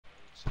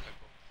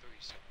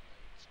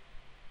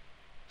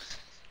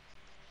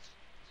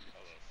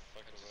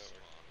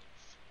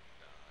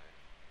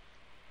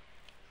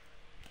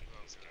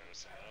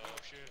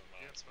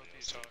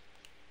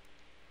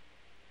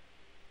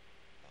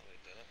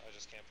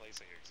can't place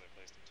it here because I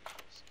placed them too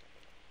close.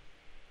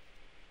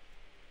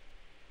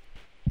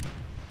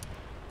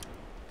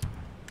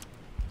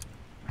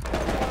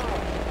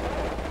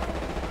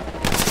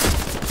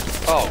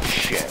 Oh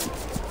shit.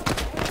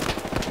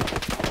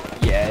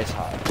 Yeah, it's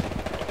hot.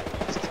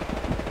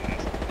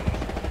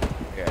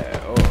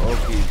 Yeah,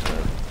 OP's a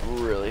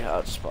really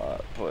hot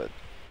spot, but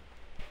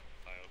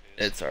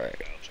it's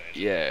alright.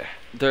 Yeah,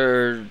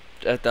 they're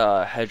at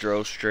the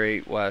hedgerow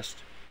straight west.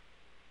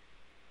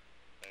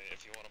 Hey,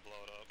 if you want to blow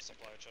it up,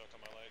 supply truck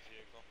on my light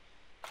vehicle.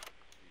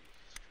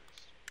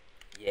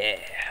 Yeah.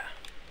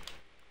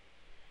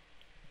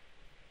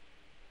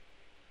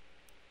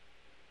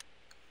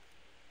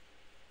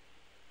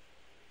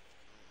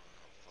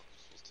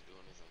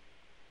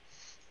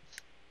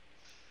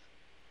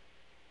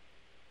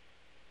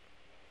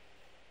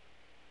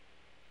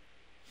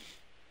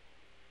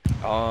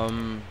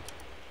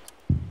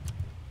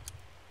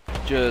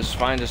 Just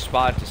find a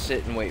spot to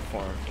sit and wait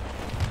for him.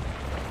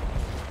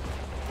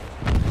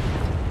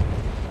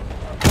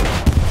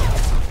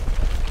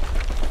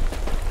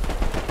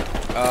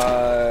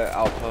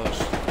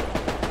 Outpost.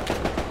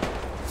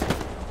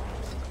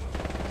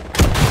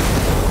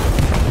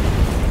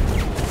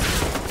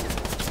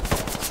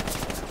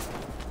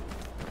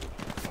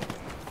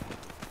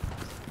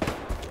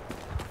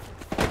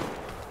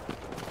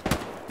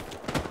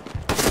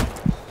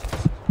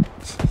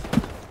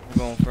 I'm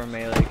going for a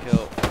melee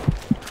kill.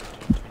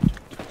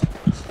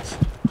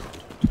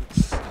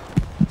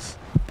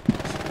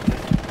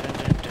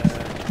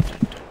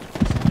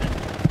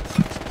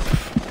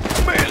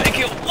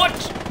 What?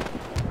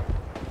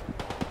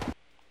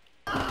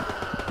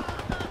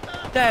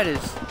 That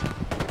is...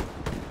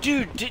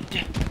 Dude,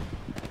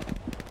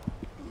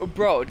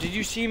 bro, did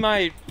you see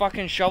my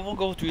fucking shovel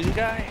go through the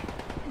guy?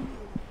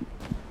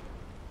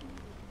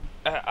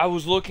 I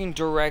was looking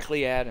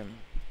directly at him.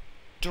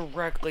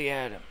 Directly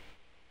at him.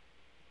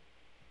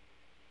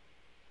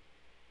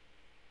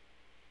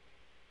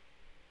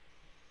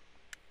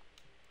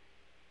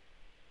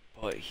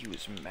 But he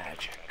was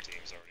magic.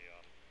 Team's already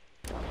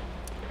on.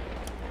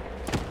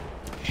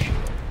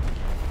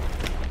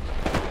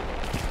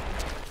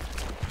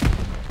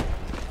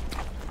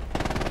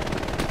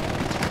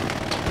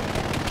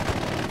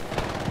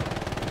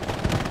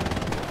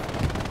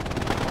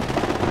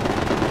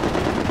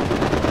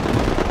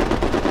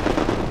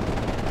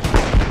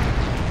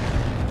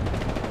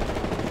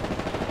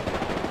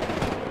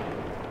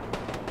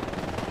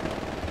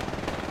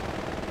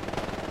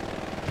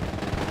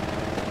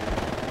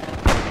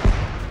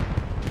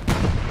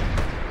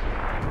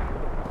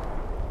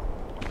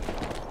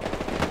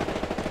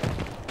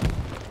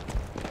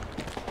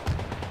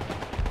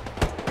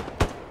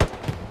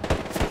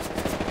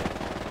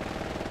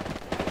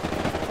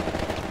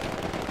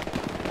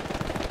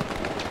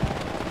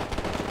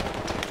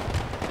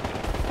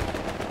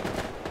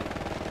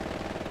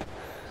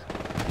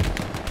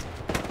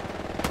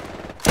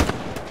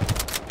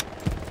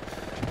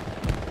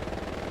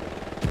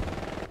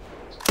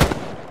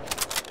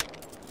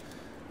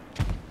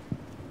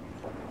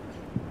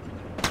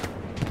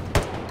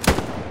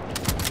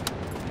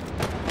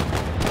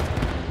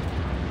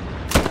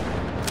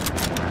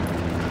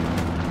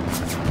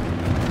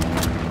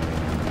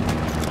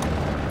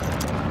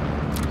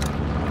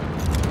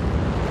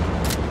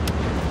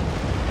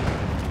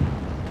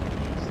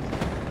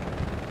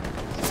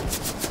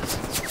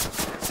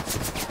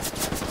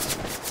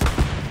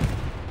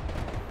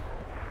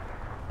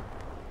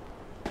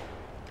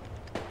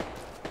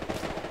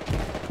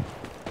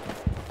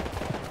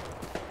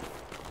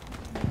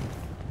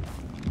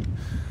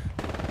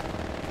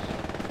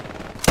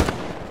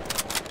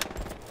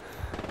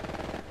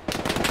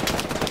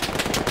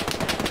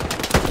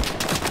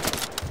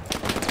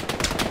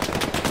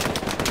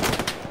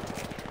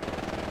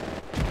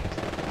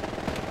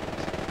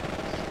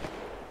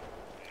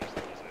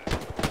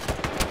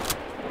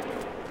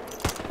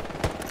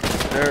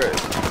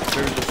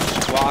 There's a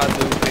squad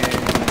looping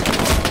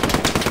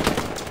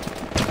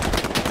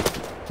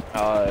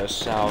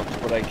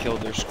south, but I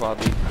killed their squad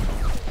loop.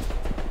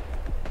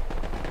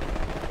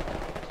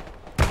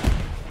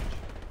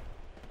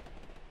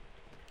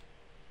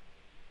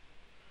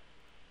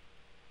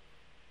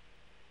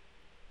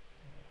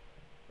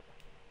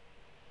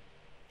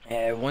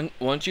 Yeah,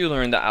 once you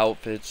learn the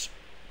outfits,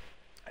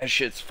 that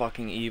shit's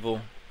fucking evil.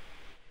 Are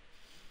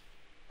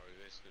we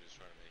basically just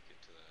trying to make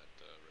it to that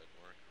red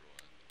mark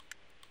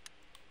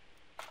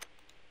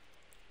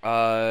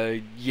or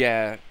what?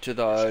 Yeah, to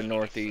the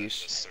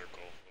northeast.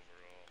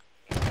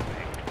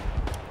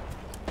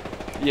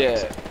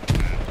 Yeah.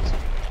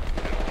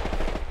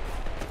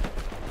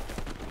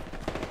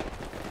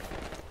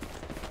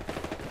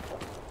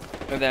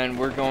 And then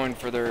we're going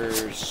for their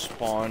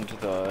spawn to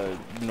the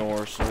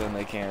north so then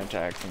they can't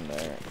attack from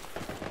there.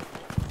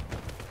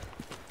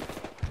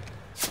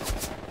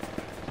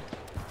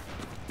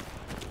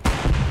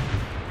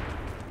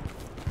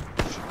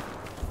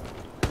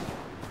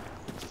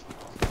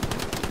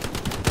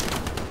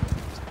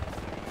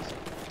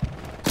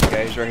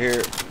 Okay, he's right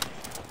here.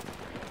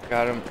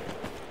 Got him.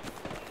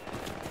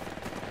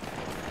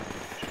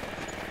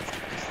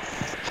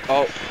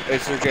 Oh,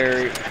 it's Sir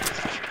Gary.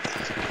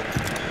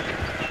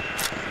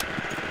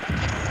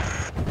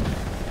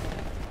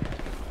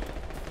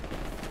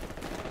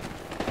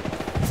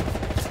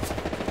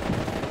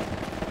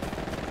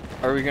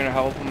 Are we gonna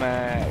help him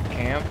at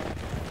camp?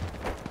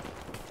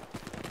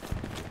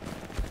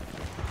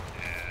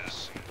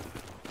 Yes.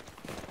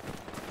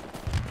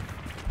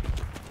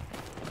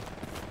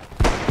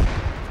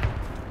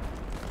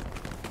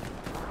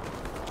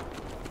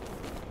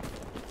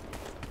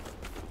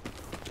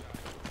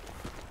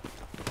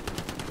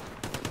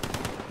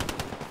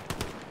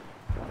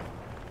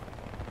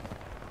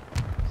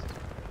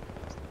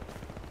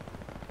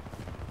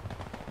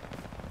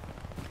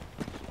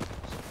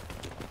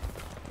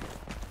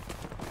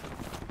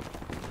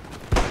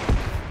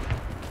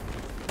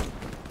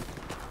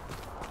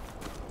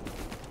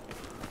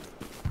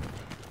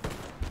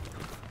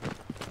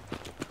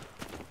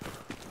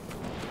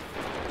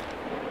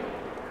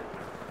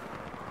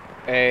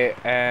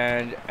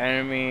 And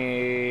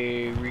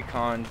enemy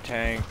recon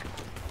tank.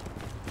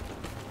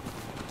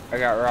 I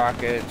got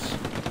rockets.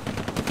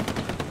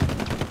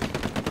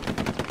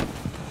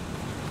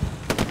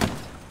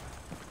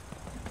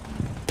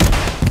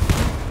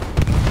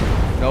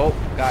 Nope,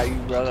 got you,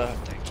 brother.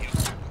 Thank you.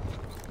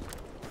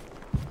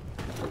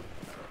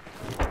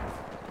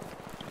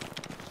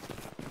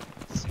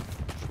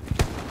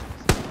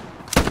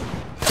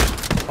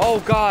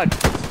 Oh god!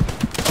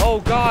 Oh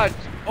god!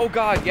 Oh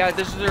god! Yeah,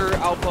 this is their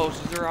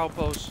outpost. This is their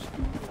outpost.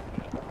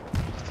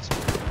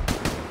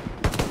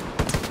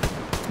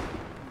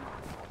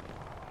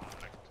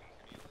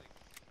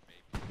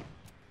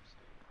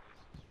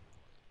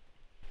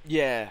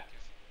 Yeah.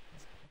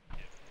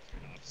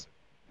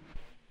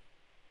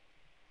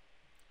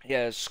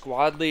 Yeah,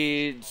 squad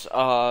leads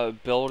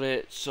build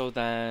it so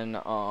then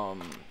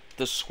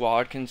the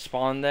squad can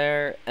spawn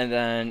there, and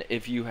then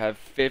if you have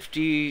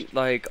 50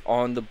 like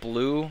on the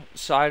blue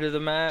side of the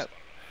map,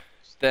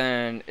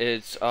 then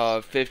it's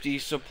 50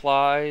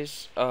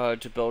 supplies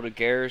to build a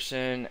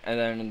garrison, and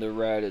then in the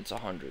red it's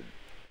 100.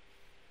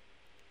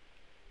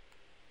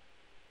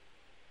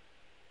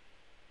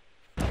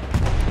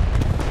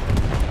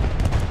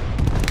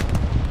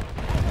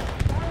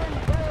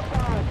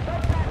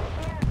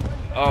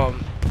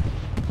 Um,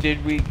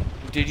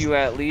 did you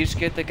at least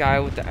get the guy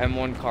with the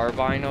M1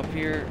 carbine up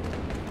here?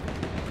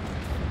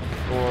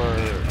 Or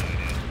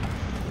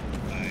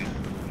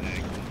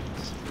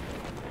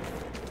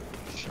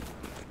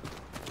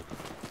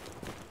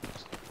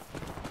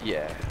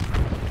yeah.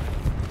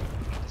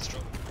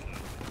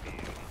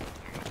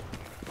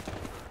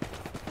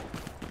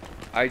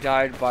 I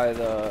died by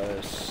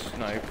the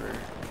sniper.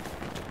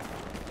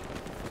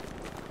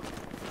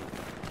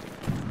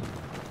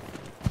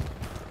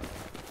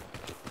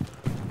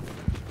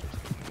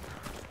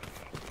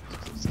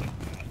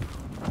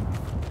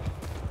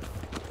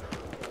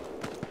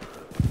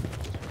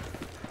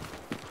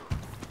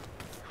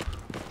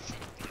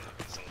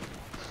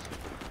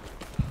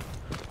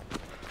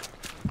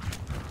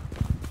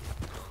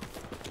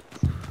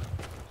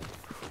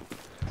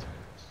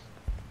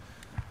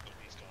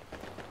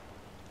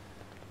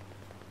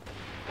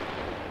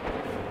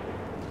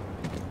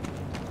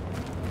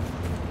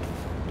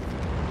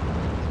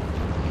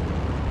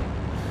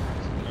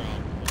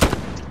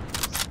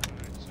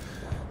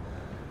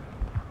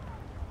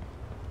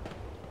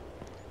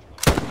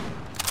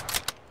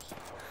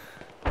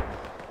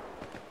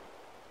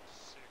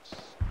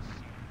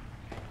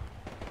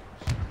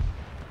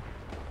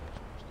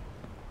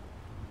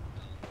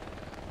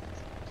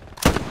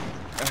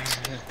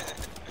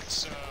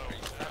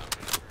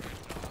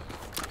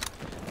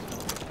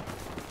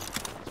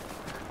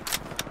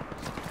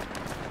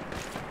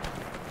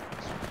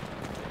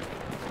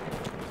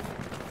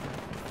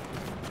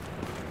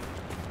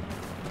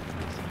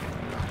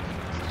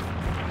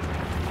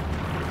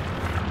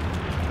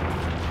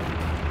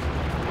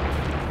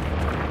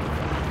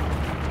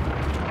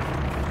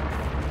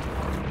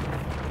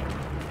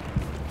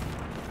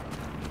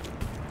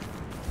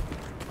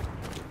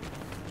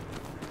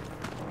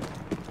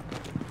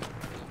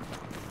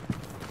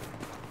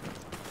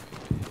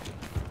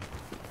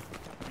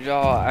 No,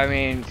 I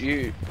mean,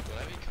 you... Will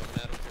I be coming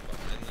at him from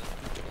behind them?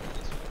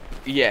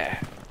 Yeah.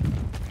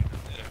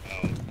 In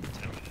about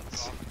 10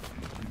 minutes.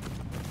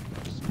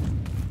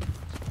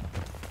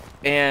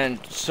 And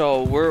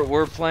so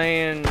we're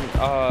playing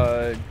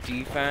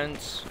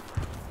defense.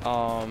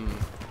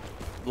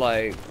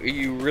 Like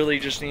you really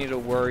just need to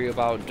worry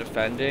about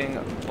defending,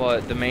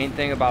 but the main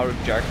thing about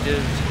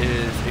objectives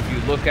is if you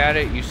look at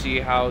it, you see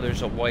how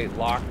there's a white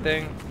lock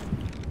thing.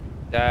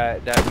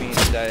 That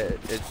means that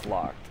it's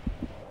locked.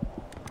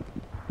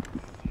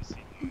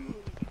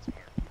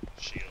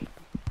 Shield.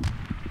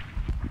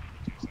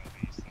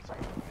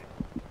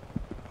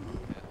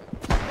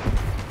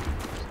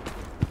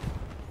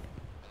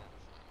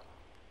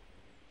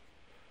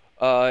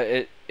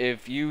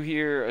 If you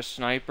hear a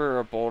sniper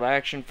or bolt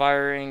action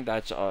firing,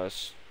 that's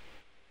us.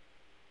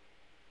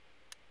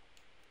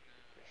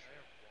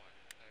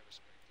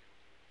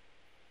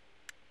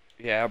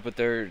 Yeah, but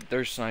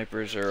their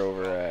snipers are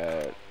over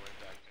at.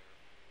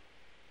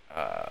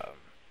 I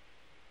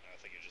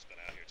think you've just been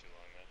out here too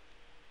long,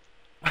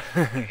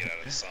 man. Get out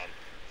of the sun.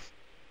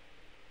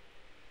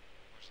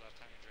 When's the last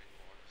time you drank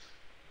water?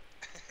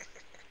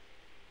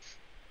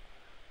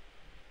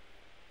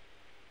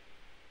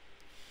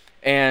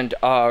 And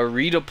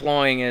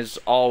redeploying is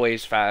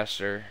always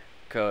faster,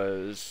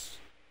 cause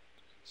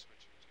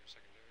Switching to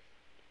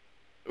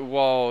secondary.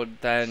 well,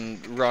 then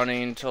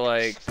running to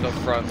like the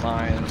front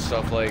line and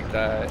stuff like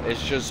that,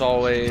 it's just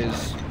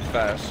always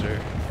faster.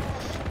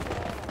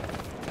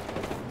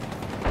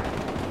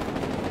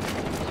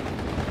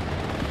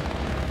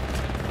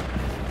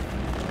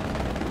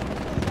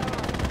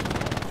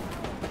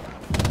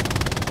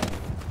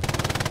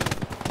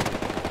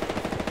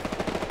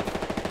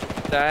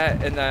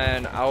 That, and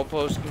then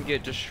outposts can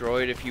get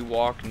destroyed if you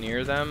walk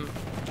near them.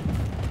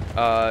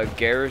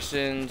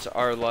 Garrisons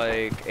are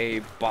like a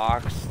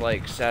box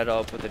like set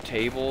up with a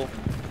table,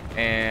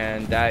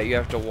 and that you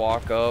have to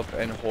walk up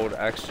and hold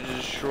X to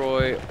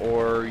destroy,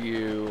 or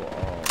you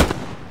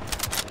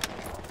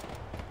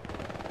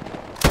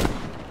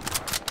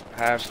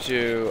have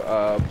to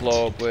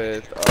blow up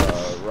with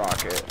a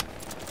rocket.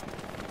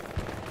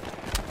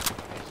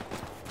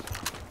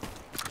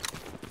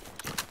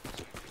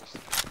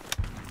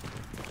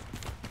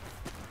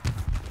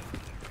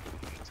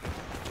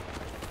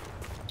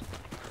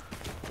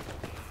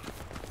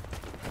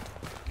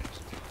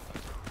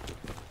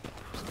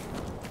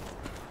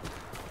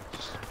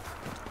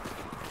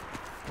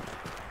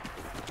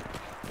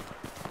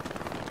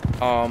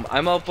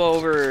 I'm up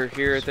over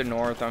here at the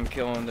north. I'm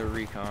killing the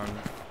recon.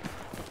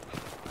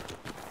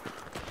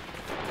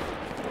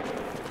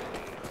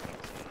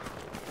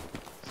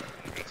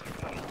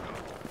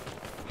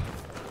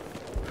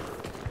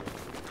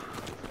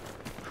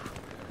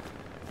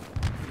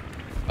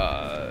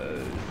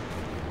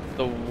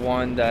 The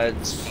one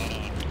that's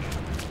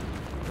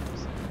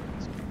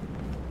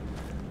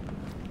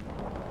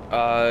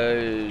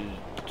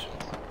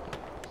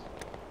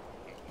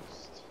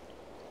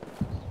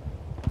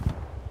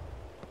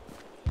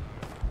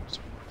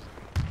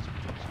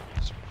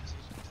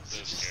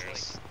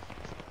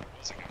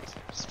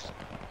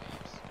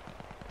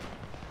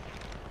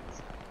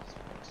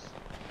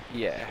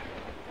yeah.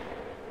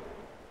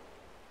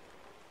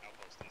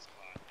 Outpost is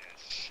hot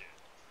as shit.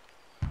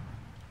 Be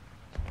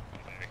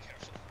very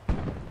careful.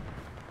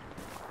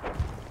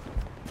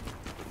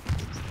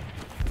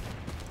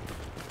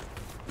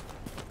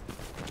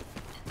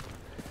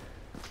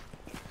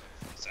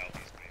 South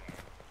is pretty hard.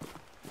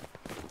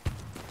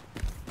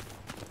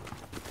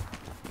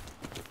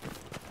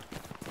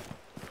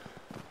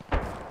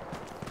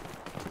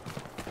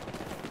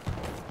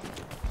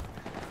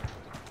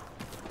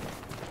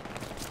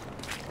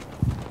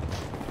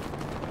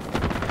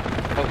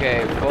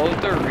 Okay,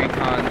 both the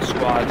recon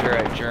squads are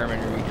at German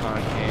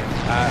recon camps.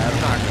 I'm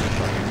not gonna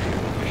fucking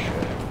deal with this shit.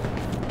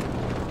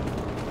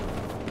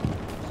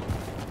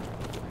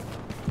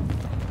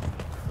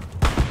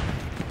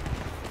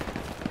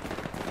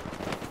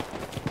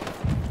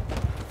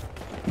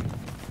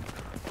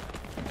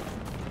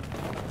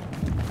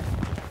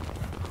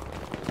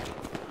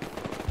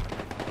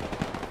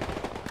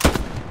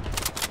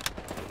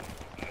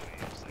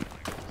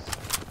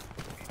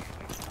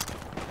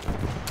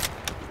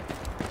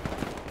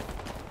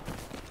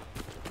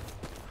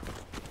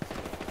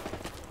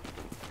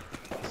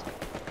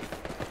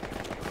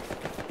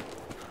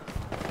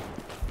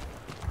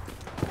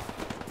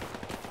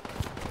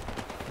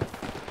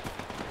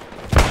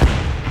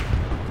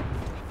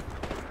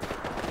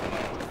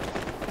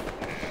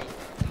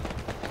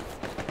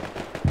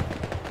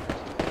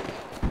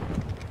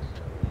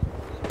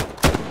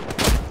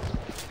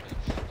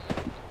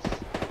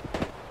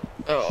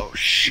 Oh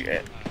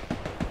shit.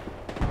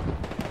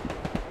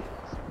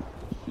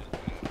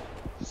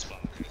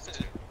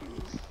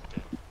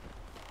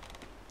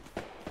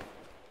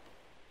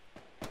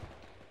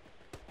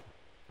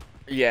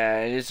 Yeah,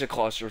 it is a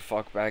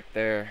clusterfuck back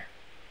there.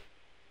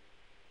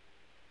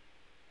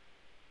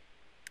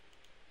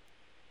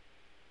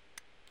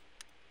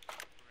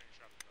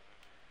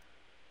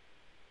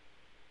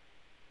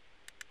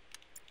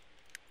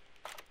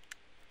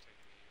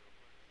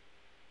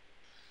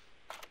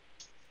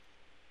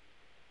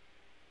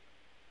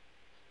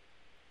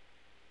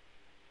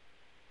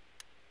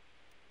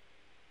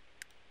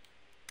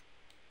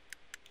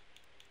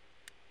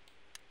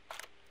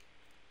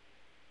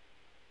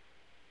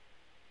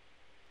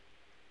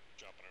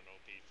 Dropping an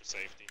OP for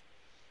safety.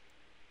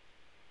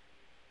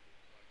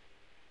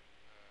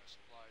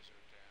 Supplies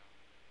are down.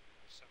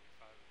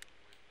 75 of them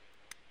weirdly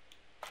enough.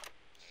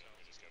 Yeah,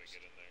 we just gotta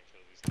get in there and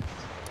kill these guys.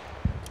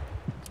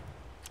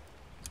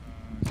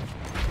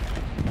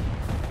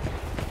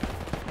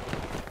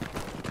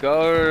 Go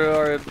to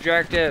our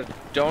objective.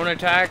 Don't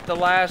attack the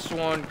last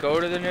one. Go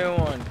to the new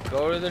one.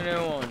 Go to the new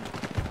one.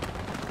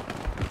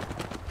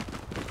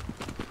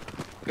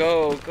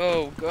 Go,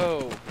 go,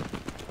 go.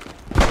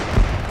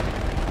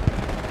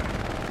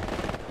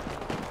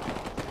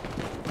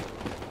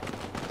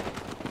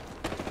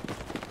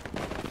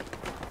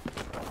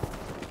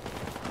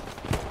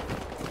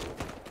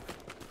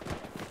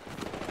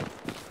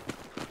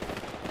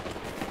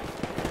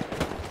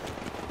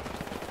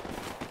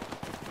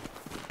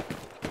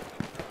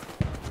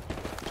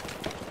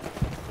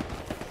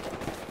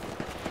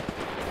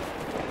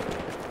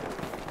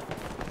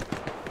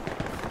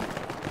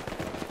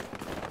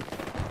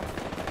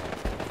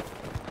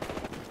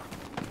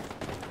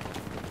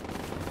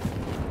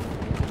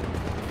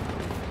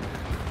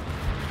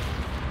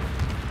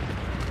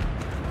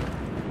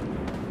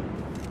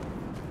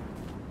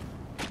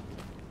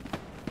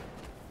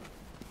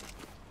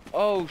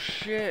 Oh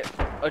shit!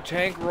 A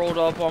tank rolled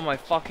up on my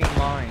fucking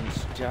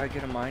mines. Did I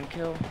get a mine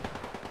kill?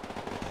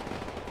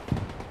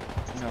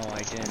 No,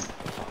 I didn't.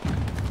 Fuck.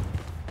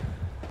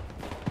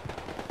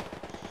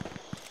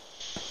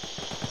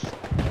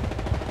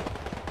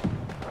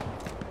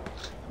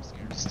 I'm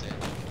scared to stand.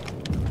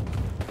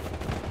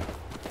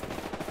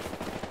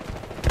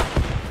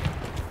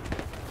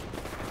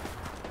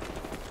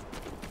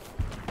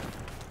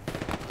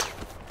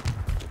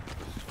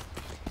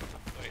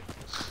 Wait.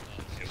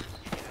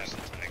 You have the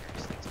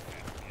tigers. That's okay.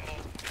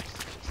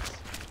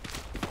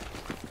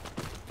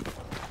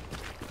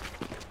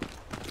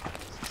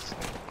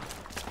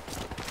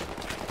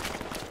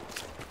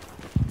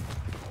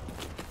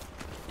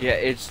 Yeah,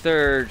 it's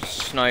their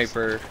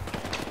sniper.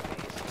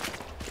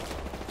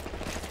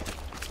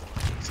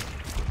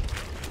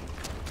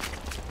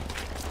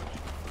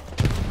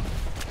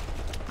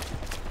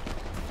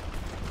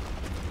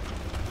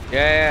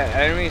 Yeah,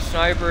 enemy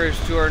sniper is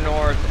to our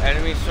north.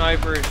 Enemy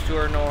sniper is to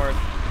our north.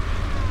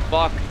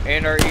 Fuck,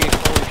 and our east.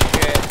 Holy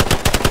shit.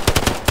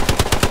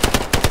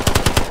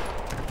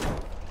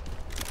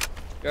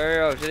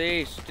 Go, to the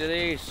east, to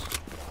the east.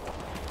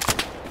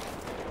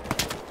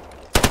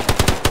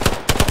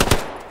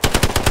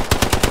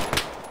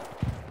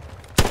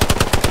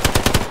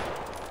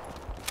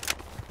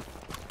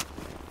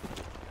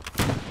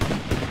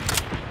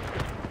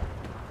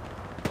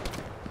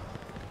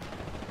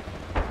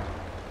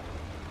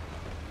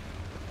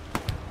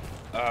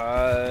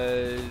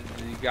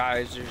 The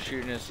guys are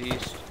shooting us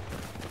east.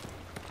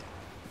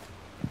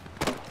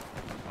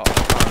 Oh,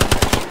 I'm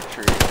next to a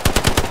tree.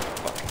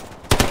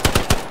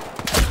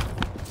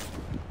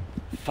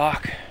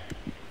 Fuck.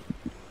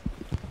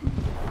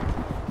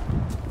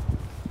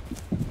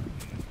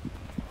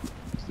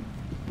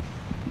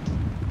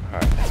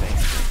 Alright,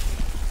 thanks.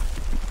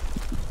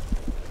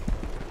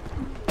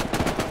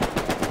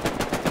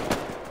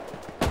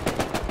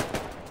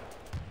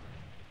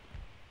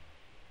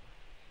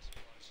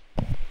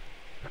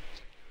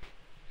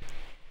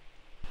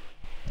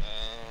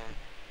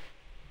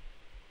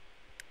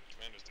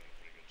 Commander's doing a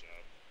pretty good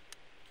job.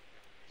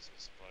 Some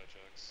supply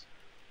checks.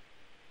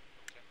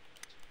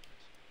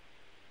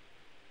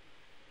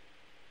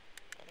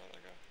 Oh no,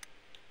 there go. I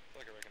feel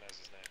like I recognize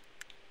his name.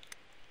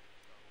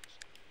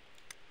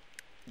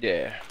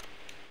 Yeah.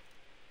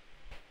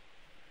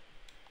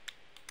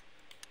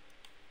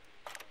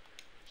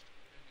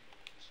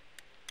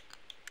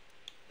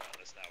 No,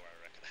 that's not where I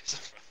recognize him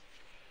from.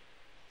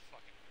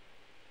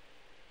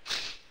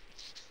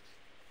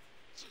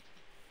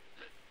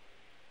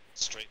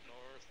 Straight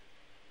north.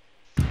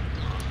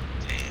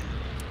 Damn.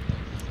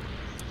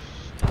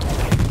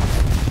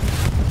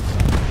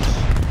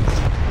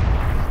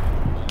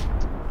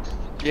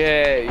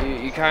 Yeah,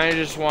 you kind of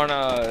just want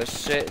to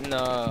sit in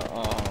the,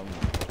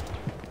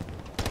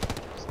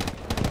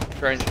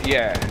 trench.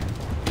 Yeah.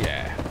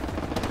 Yeah.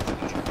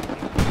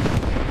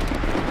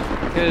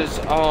 Because,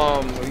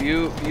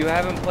 you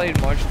haven't played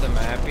much of the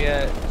map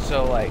yet,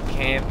 so, like,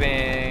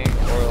 camping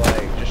or,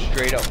 like, just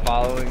straight up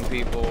following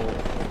people.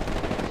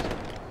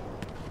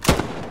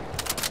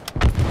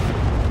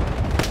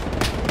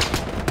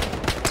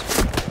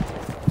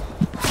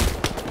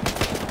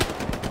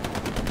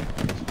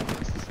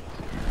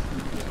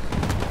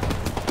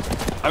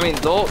 I mean,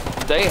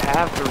 they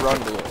have to run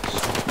to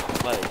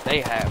us. Like,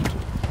 they have to.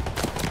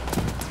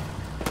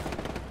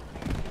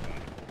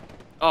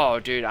 Oh,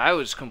 dude, I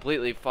was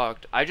completely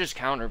fucked. I just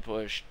counter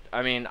pushed.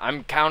 I mean,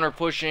 I'm counter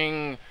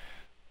pushing.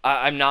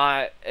 I'm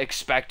not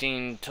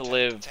expecting to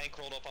live. Tank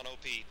rolled up on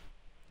OP.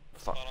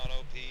 Fuck. Spawn on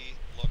OP.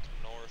 Look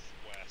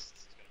northwest.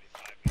 It's gonna be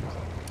 5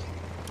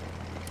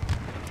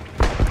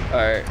 minutes.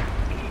 Alright.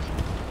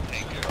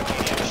 Tank,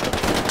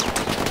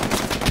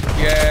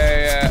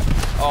 Yeah.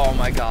 Oh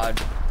my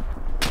god.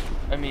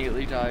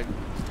 Immediately died.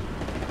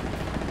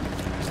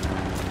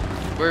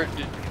 Where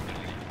did...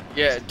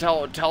 Yeah,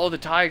 tell the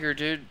tiger,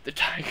 dude. The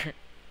tiger.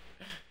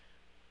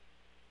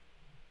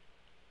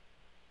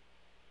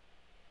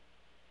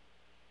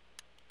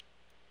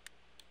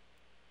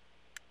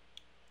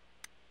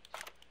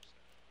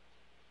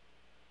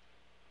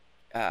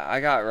 I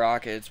got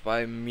rockets, but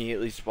I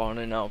immediately spawned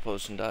in an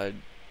outpost and died.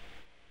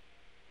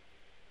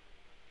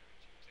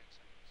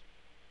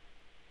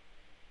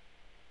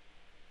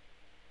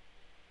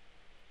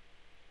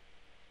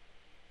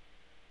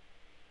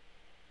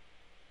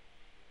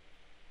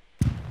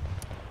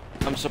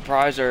 I'm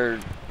surprised our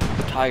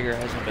tiger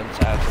hasn't been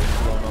saturated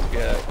and blown up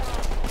yet.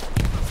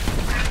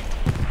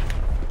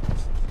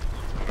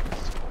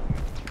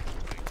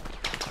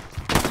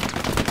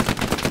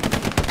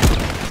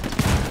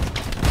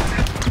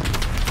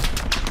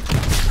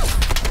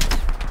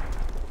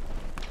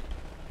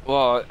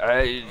 Well,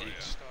 I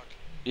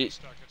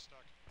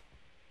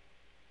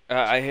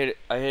hit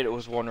it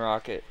with one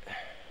rocket.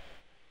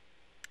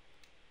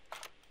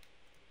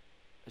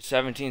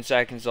 17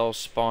 seconds, I'll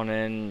spawn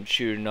in,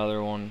 shoot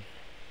another one.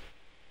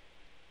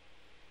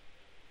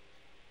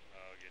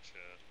 I'll get you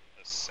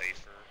a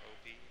safer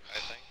OP, I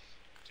think.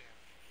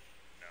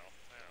 No,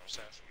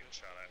 safer. Get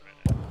shot at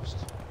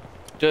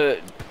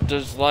right now.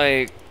 Does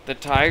like The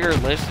Tiger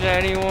listed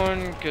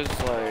anyone? Cause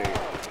like,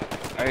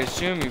 I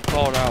assume you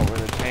called out where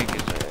the tank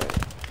is at.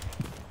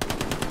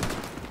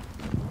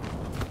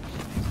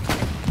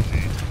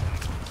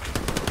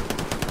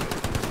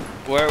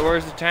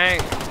 Where's the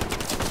tank?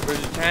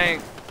 Where's the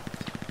tank?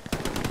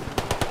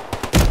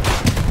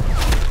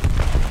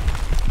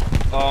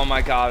 Oh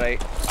my god, I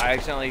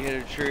accidentally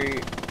hit a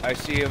tree. I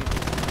see him.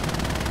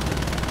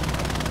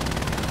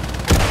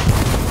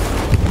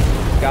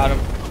 Got him.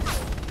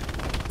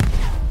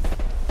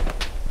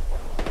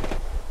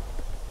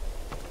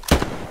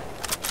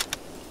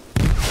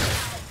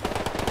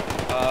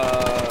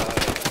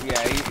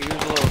 Yeah, he was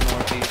a little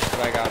northeast, but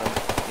I got him.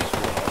 He's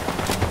real.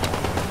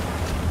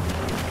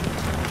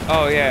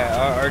 Oh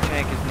yeah, our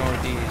tank is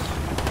northeast.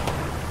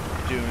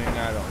 Doing,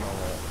 I don't know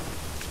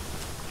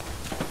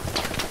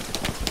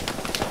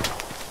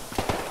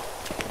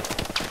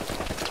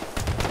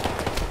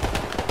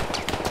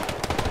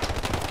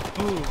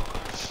what. Ooh.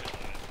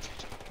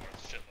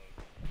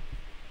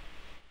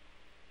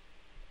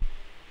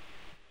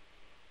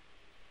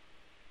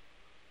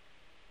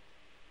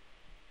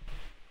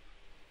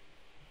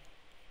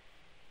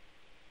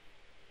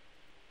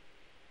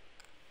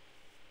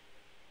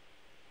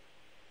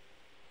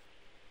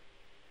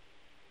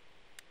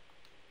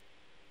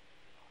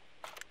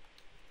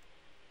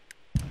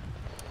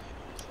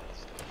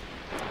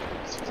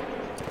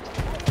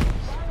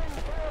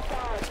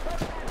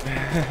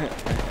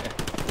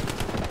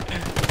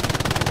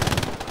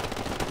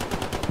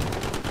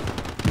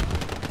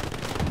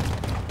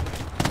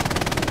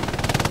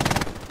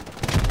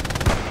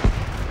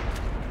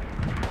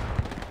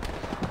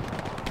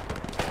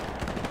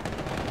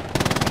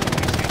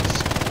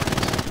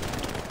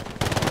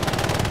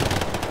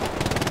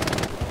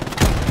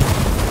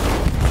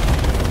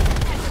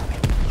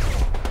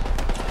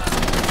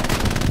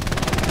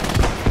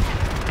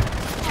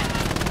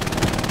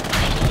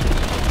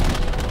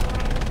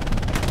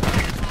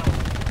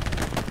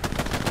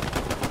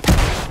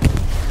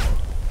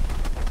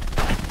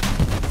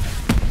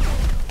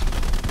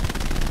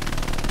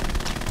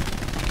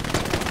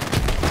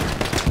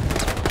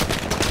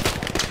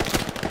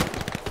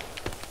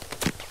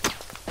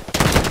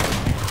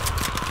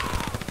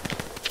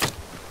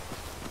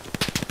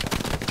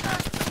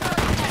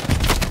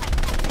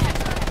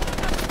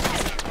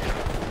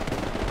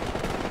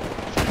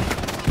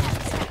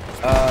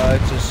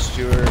 It's a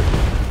Stewart.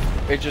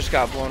 It just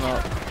got blown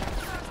up.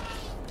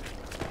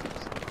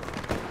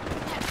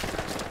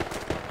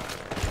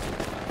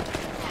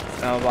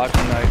 Now I'm about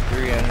to knife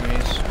 3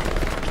 enemies.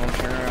 Don't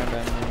turn around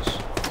enemies.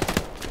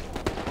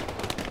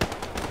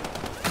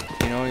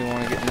 You know you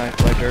want to get knifed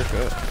by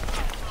Durka.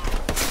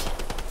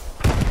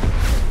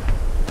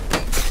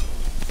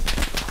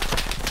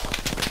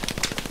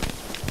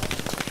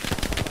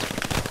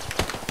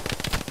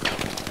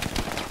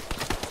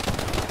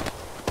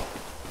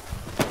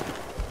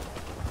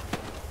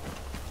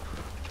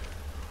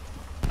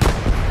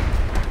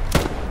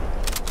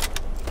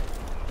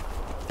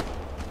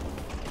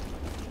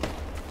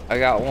 I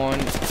got one.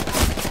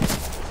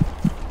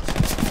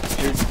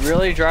 Dude,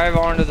 really drive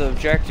onto the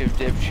objective,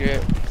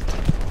 dipshit.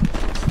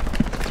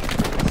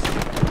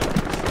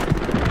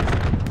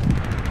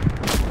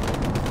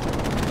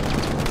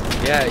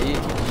 Yeah,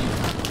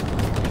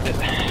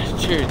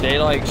 dude, they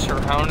like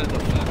surrounded the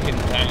fucking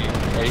tank.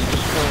 Yeah, you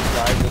just couldn't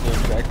drive to the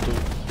objective.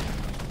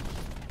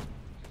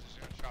 He's just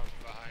gonna drop you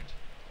behind.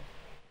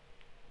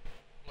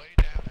 Lay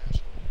down,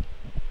 asshole.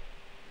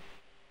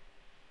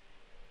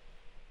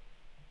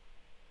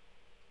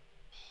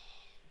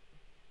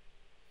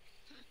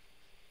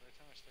 Every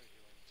time I start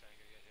healing the tank,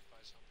 I get hit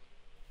by something.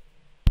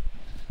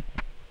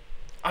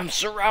 I'm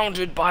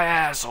surrounded by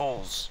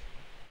assholes.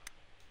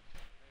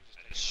 I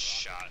just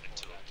shot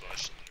into a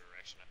bush in the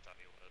direction I thought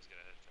he was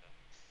gonna hit that.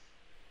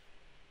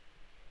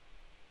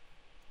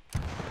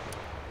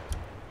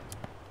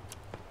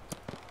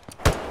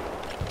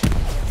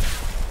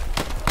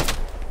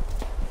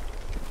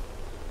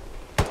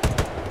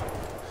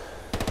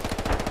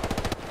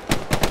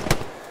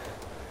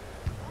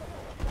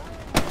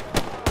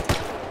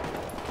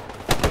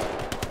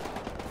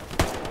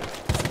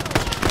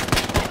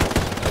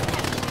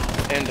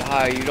 And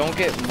you don't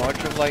get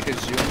much of like a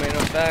zoom in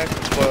effect,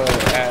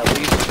 but at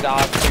least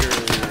stops your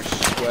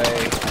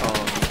sway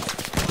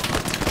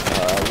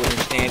when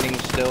you're standing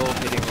still,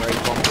 hitting right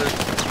bumper.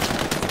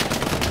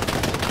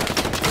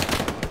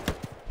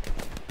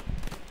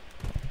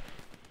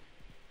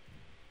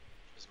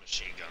 There's a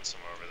machine gun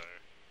somewhere over there.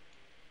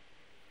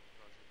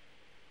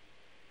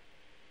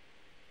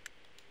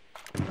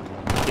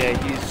 Yeah,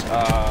 he's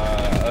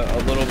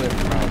a little bit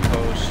from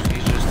outpost.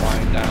 He's just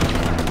lying down.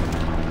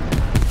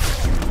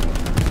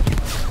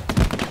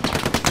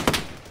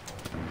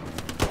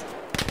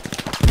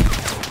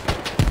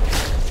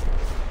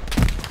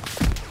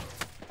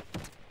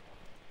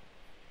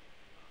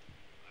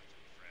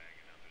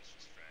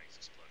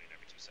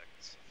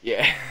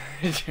 Yeah,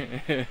 it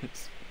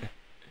is.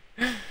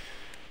 Yeah,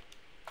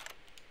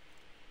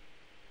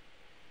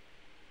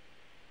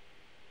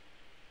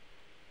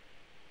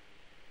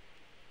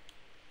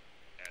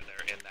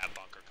 they're in that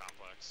bunker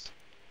Thanks.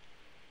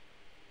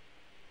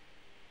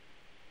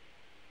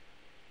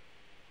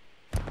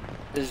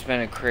 This has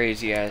been a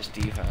crazy ass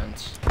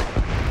defense.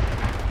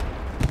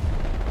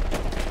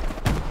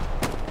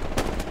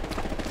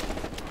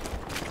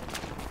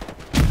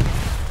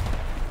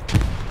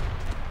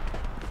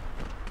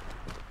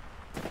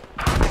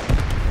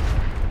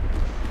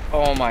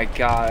 Oh my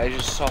god, I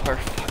just saw our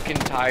fucking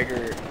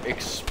Tiger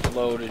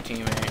explode a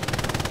teammate.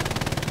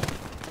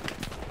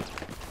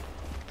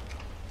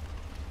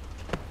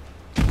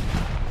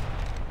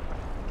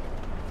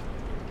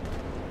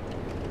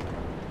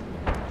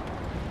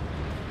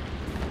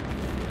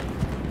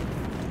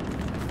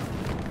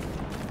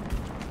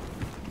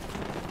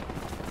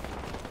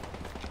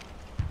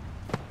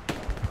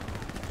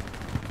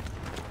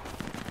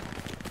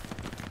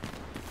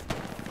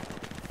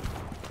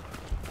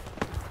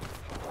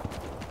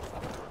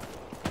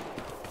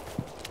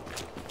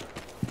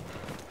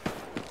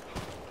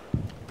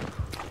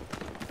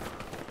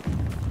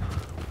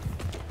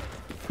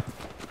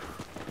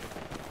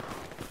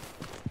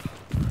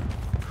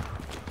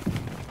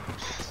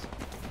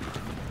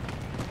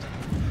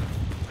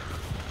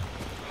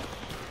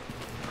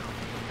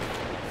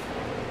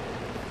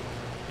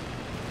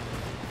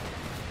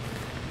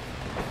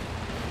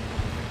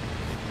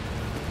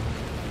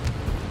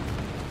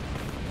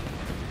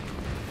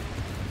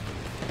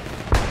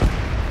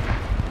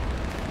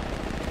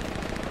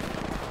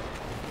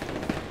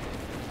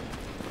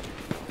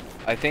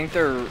 I think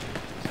they're...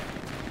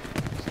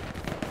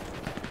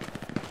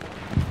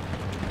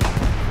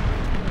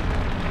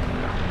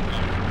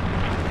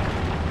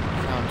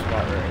 Sounds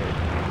about right.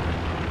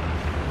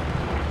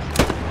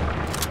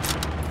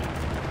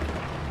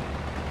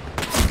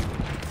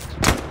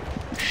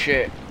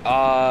 Shit.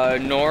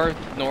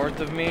 North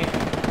of me.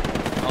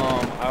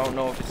 I don't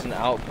know if it's an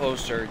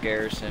outpost or a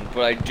garrison,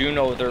 but I do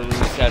know they're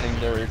resetting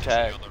their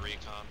attack. On the recon.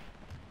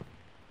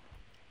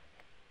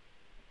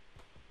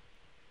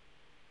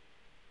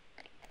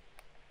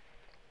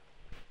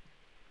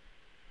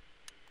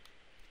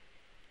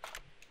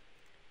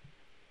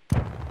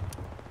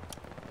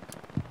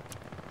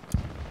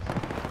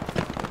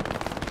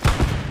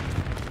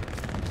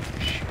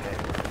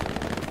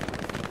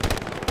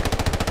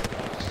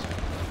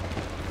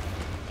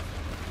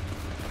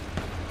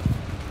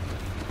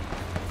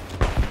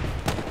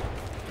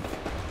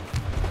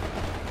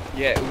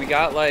 Yeah, we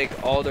got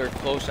like all their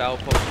close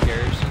outpost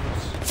garrisons.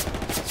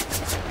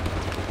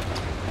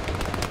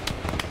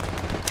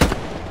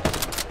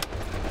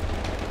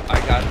 I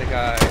got the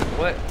guy.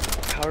 What?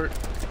 How?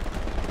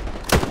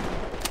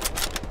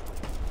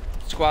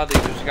 Squad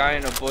lead, there's a guy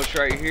in a bush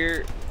right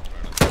here.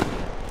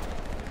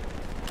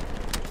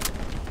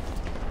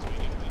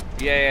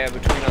 Yeah,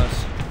 between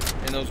us.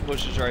 In those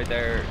bushes right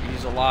there.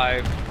 He's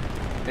alive.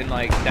 In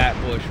like that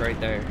bush right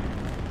there.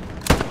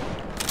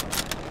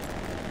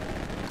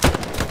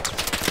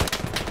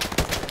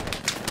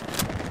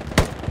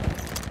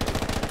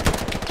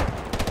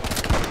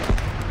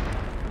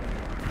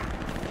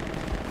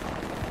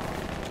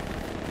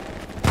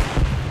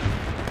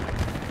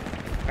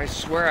 I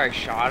swear I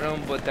shot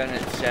him, but then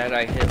it said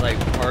I hit like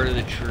part of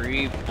the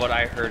tree, but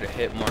I heard a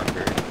hit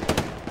marker.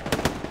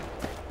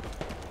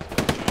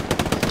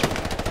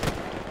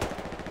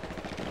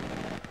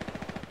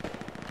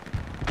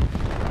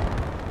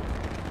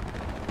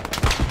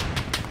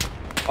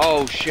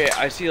 Oh shit,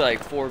 I see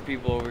like 4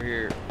 people over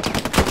here.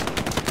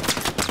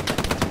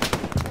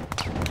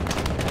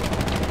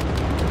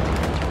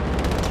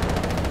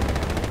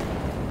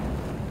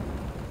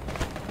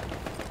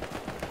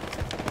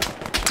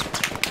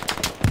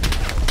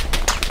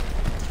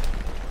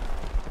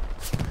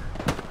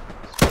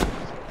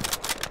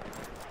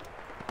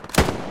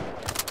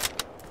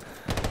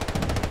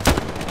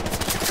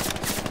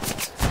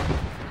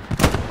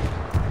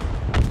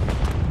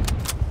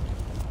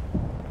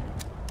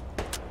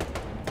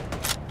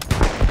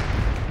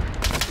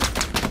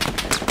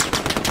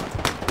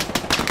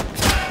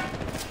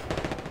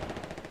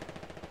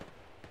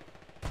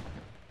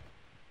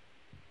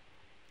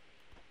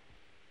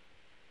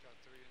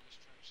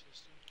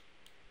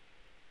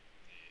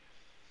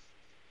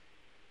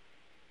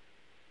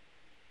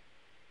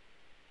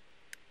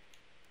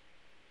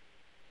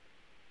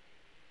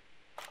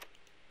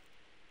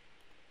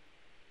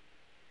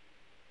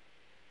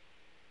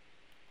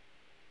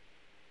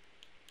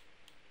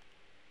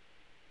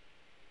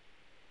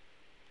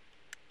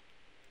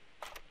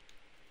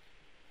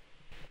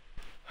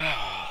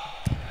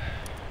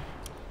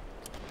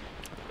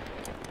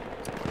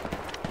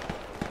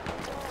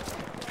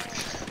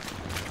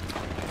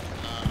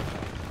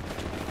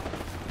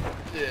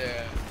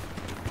 Yeah.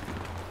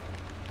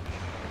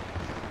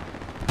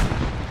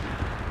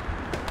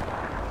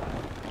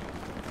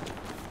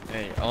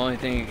 Hey, the only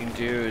thing you can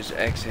do is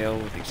exhale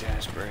with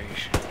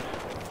exasperation.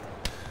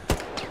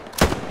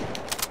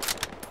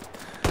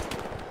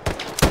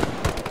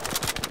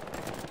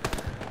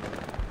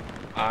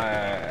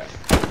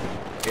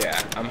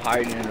 Yeah, I'm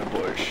hiding in a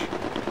bush.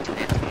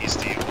 Directly east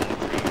of you,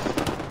 bulletproof.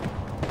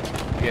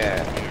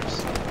 Yeah.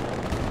 Meters.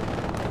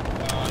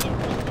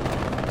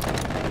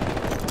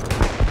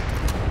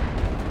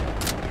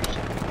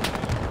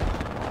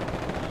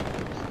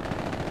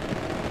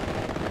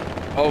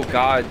 Oh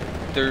god,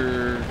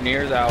 they're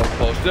near the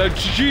outpost.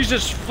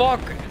 Jesus fuck!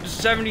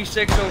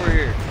 76 over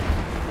here.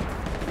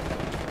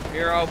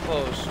 Near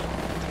outpost.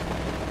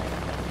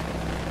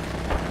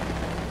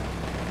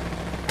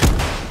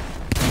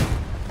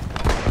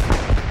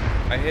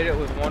 I hit it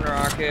with one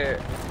rocket.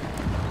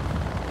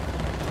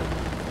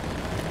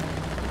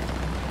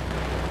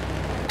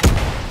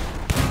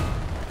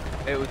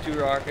 Hit it with 2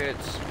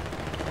 rockets.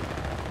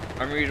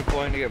 I'm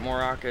redeploying to get more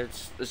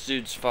rockets. This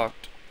dude's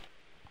fucked.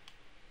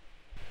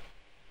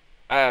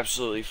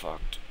 Absolutely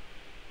fucked.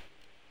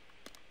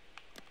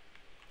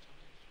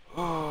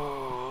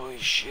 Holy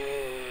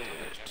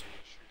shit.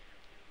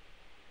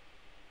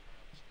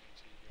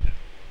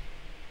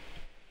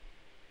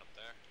 Up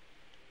there.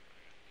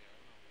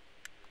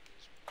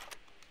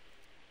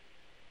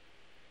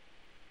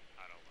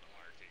 I don't want to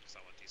mark it because I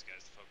want these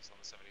guys to focus on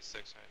the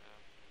 76 right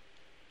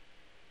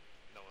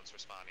now. No one's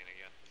responding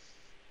again.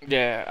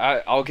 Yeah,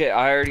 I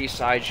already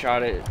side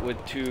shot it with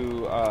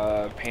 2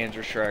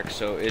 Panzer Shreks,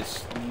 so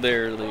it's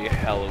literally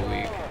hella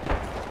weak.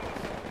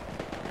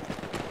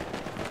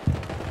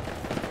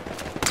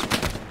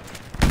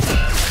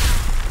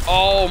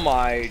 Oh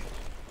my.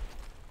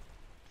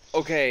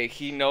 Okay,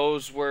 he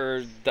knows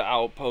where the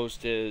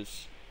outpost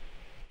is.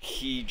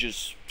 He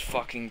just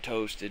fucking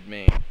toasted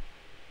me.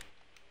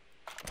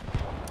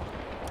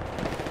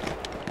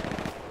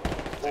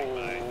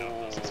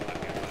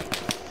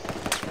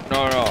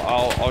 No,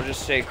 I'll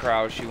just stay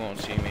crouched, he won't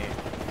see me.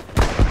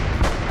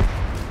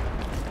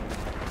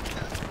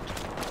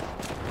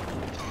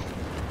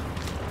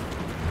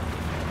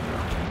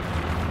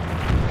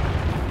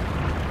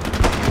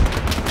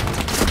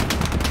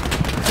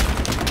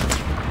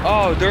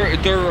 Oh,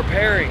 they're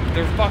repairing.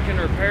 They're fucking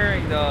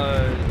repairing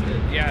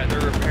yeah,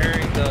 they're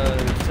repairing the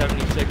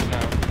 76 now.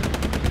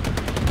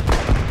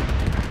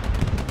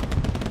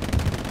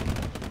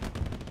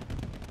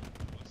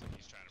 Looks like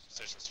he's trying to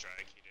precision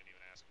strike. He didn't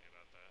even ask me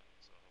about that,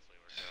 so hopefully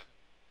it worked out.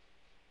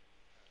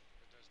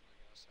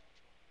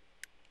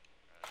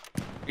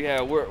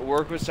 Yeah,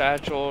 work with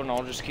Satchel, and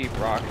I'll just keep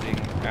rocketing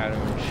at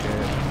him and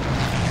shit.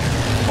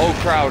 Oh,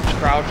 crouch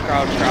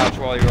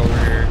while you're over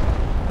here.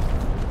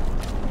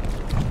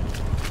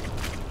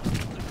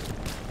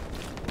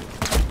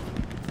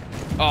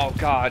 Oh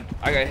god,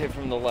 I got hit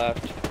from the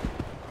left.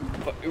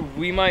 But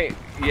we might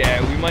need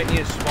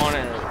to spawn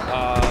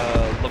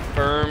at La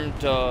Ferme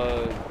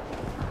to.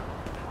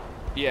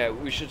 Yeah,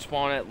 we should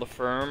spawn at La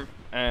Ferme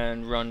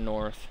and run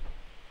north.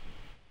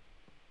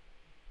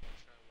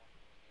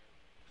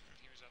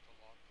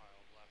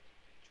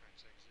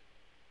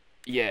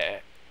 Yeah.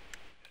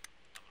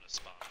 I'm gonna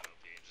spawn at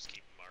OP and just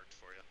keep marked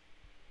for you.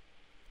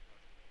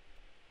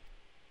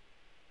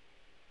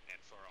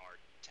 And for our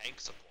tank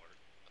support,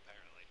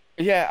 apparently.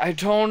 Yeah, I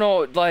don't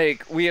know,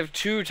 like, we have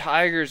 2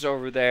 Tigers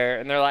over there,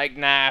 and they're like,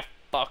 nah,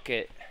 fuck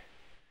it.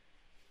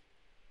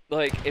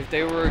 Like, if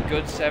they were a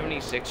good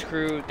 76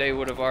 crew, they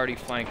would have already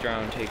flanked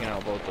around and taken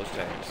out both those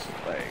tanks.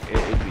 Like,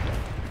 it'd be done.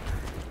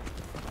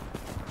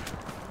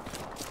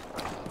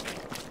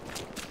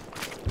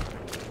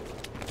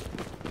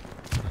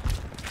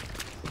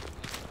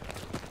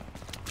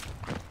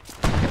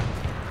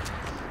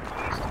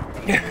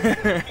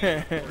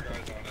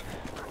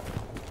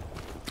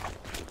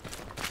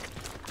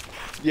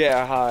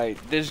 Yeah, hi.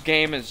 This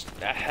game is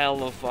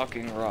hella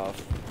fucking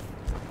rough.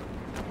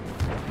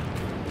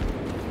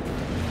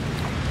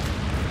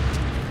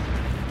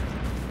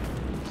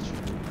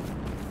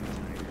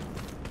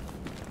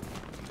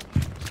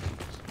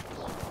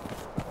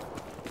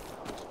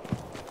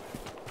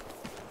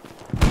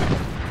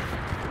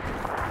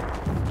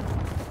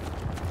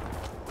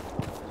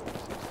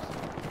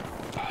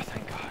 Oh,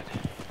 thank God.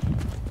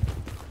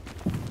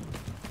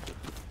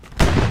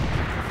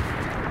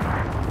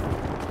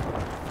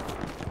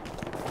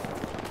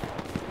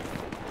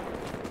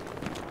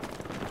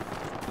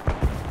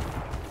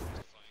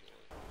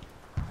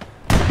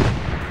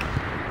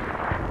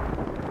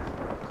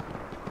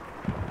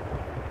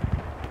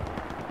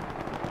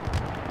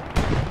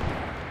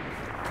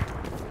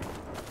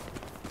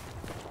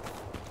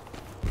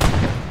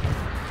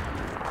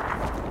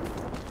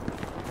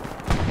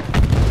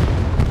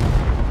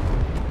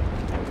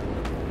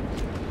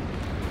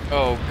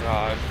 Oh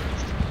god.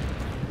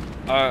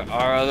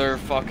 Our other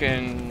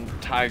fucking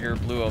Tiger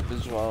blew up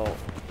as well.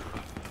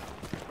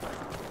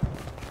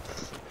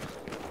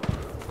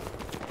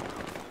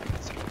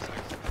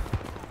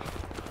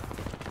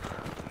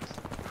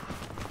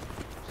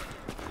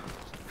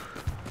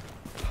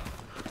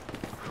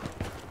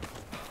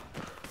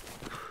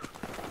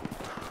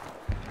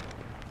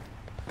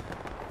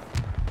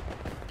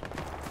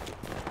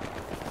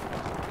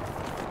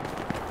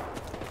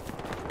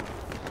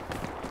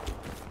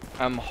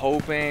 I'm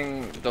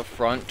hoping the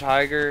front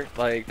Tiger,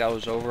 like, that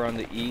was over on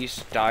the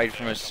east, died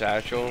from a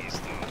satchel.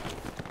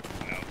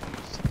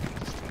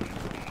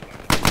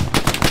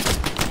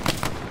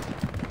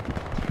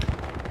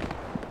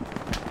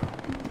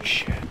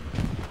 Shit.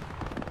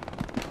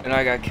 And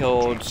I got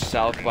killed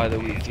south by the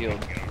wheat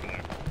field.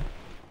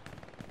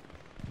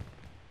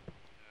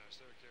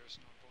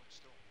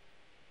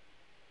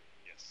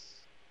 Yes.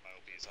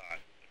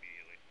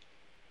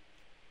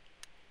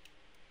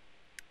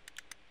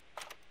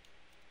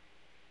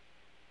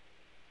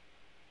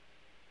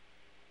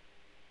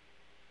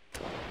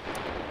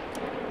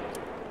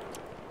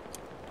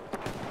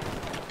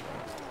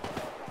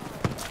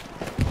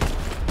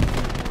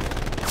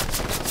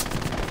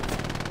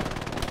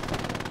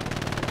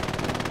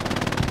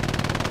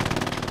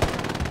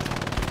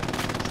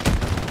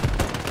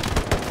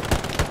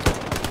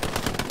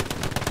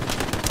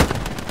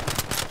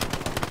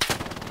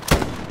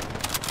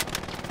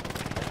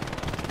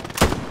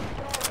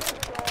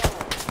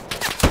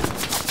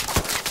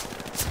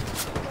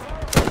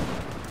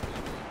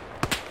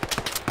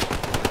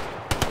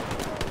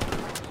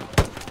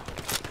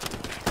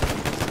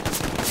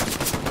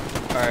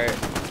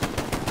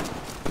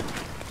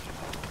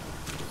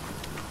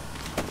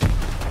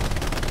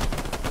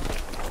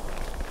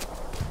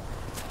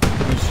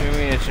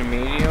 it's a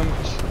medium?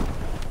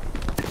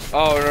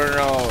 Oh,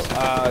 no,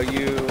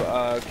 you,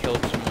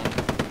 killed someone.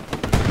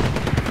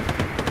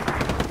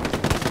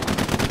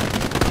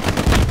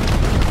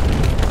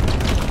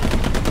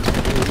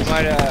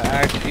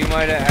 You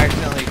might have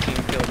accidentally team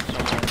killed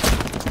someone.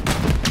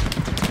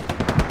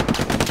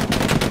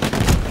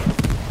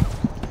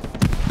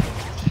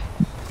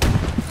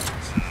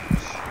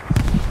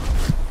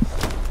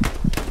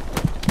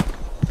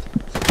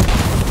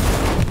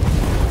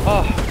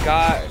 Oh,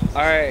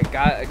 alright,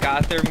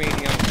 got their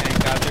medium tank,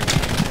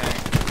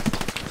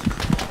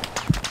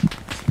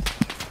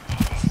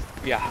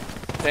 Yeah,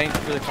 thank you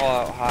for the call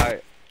out,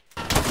 hi.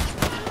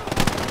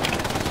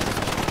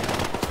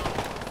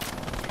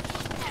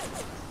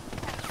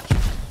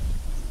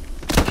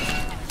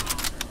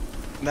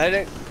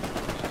 Medic?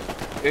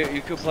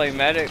 You could play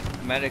medic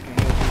and heal.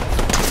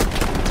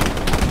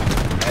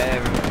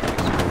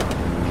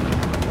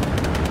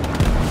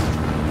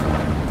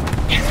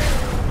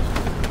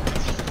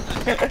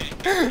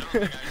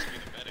 Someone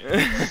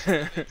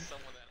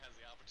that has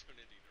the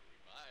opportunity to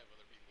revive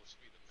other people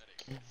should be the medic.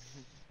 You know?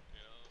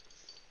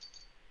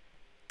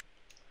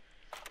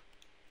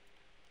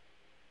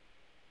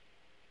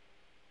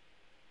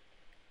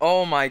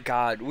 Oh my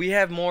god, we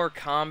have more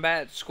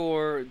combat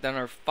score than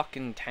our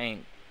fucking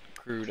tank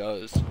crew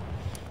does.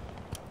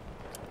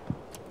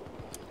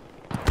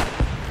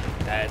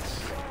 That's...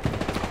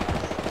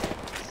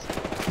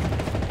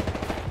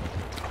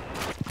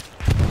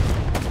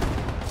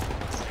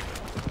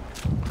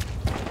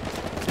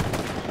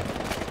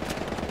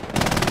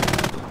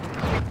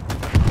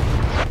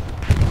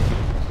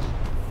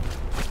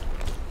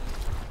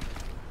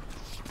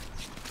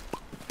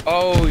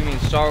 Oh, you mean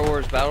Star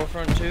Wars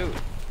Battlefront 2?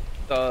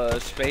 The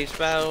space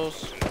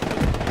battles?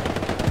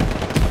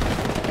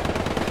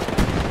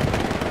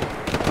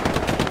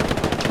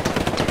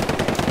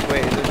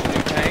 Wait, is this a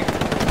new tank?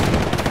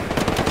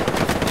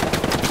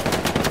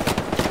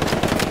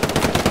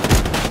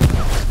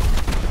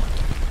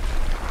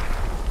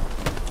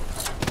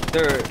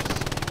 There,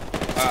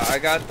 I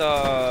got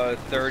the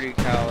 30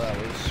 cal that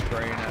was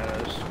spraying at us.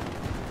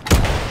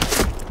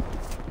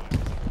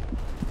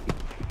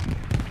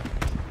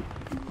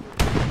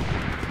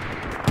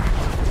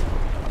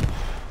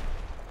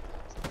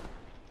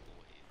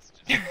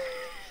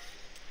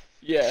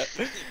 Yeah.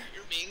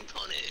 You're being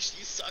punished.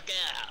 You suck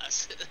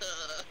ass.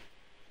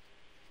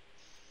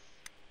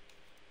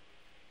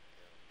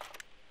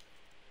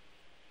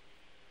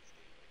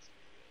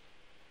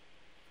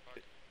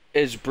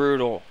 It's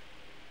brutal.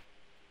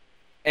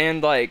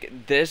 And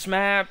like this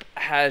map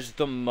has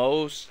the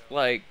most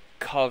like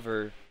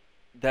cover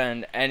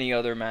than any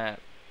other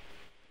map.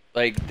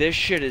 Like this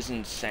shit is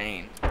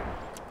insane.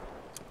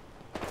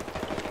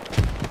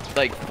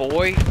 Like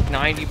Foy,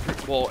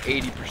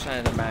 80%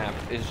 of the map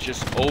is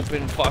just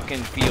open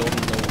fucking field in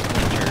the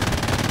winter.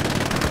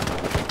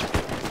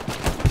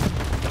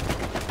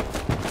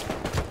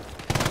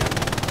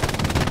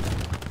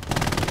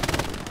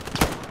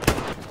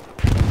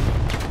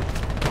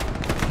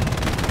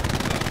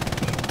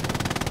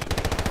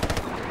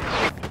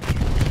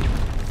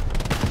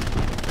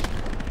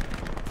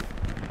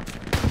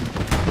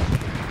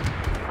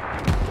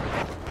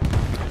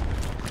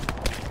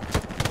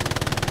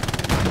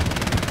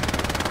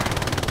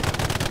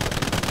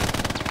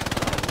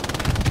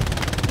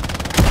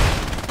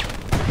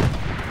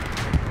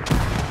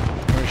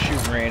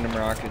 Random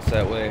rockets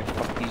that way.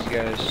 Fuck these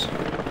guys.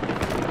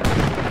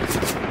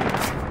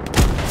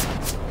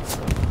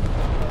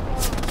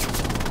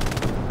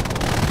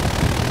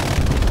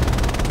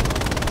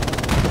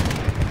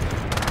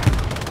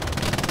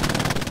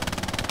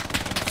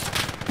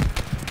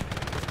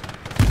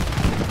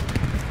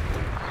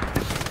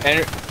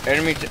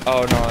 Enemy.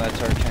 Oh no,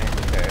 that's our tank.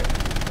 Okay.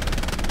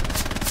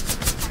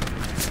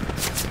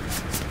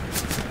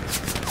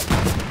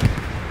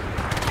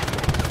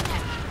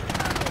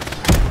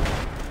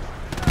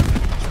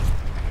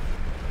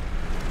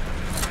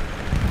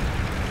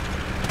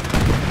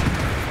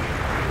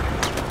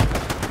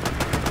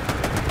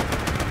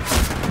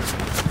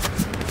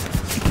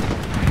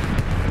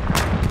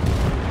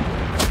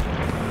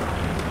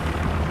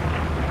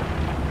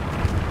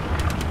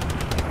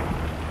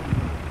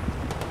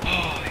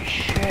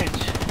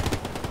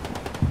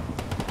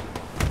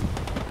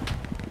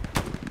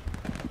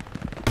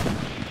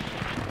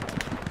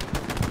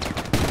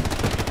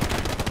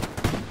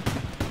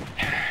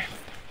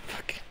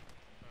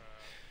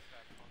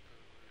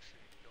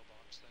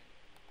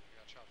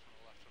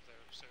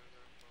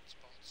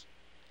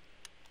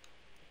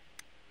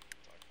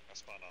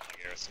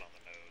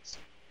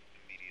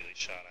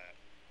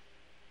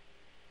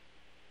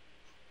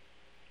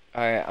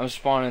 Alright, I'm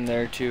spawning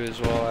there too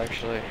as well,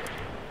 actually.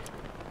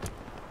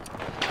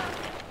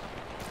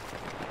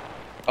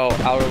 Oh,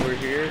 out over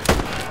here.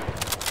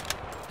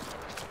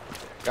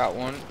 Got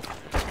one.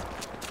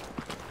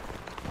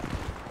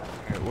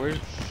 Alright, where's...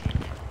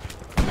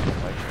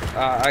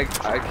 I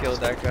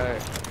killed that guy.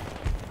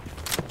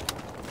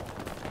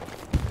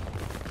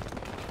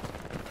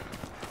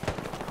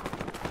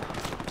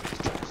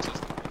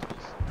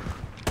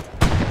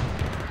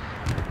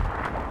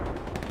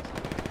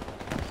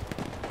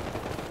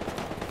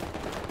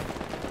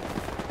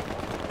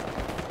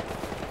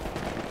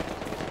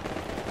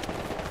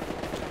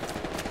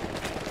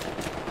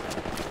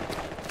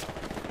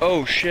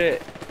 Oh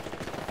shit.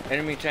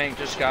 Enemy tank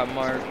just got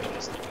marked.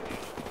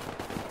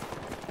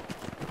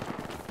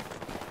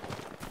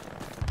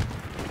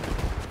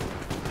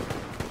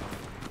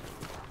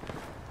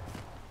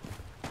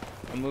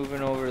 I'm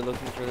moving over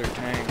looking for their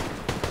tank.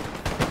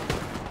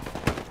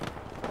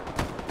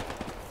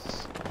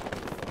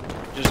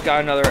 Just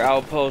got another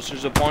outpost.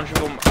 There's a bunch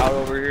of them out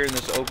over here in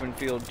this open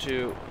field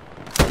too.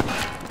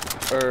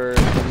 Or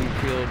the wheat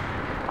field.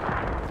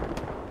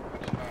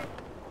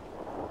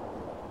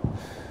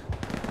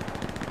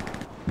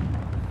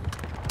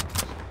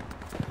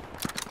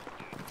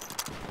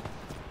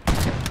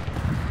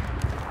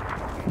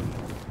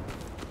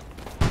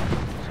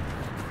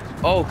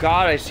 Oh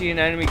god, I see an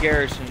enemy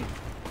garrison.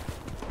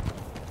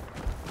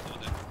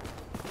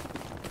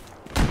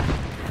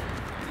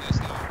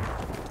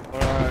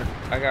 Hold on,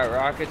 I got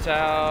rockets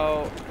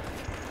out.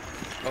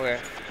 Okay.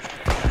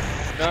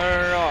 No,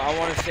 I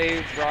want to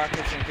save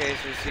rockets in case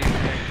I see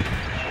anything.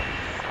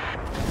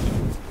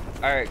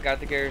 Alright, got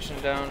the garrison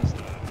down.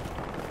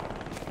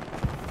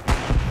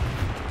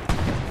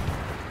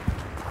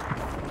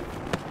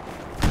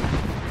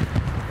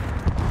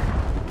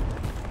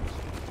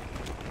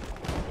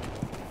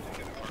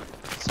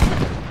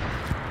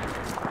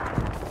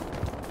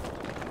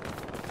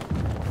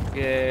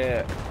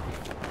 Yeah.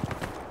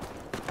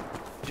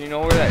 Do you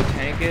know where that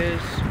tank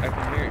is? I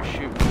can hear it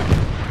shooting.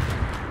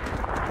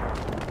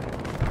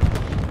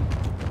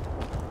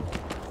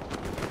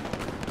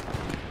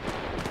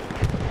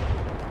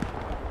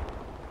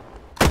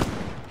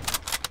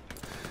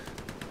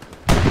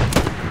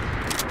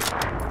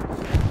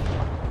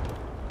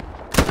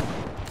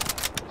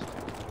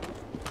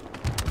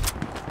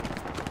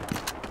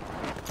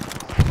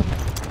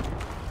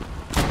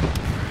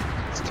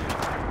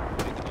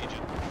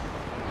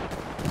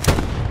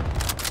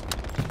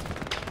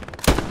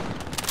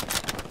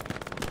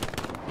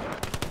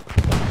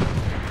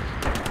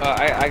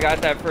 I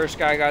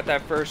got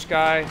that first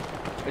guy,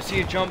 I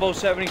see a Jumbo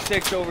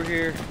 76 over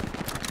here.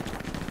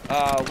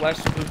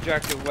 West of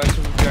objective.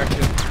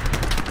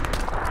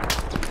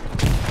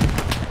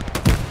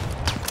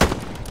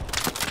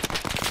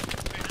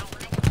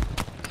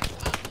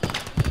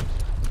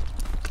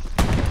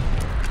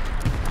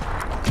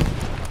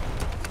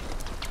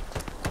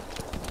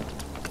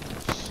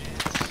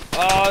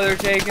 Oh, they're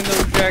taking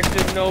the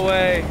objective, no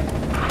way.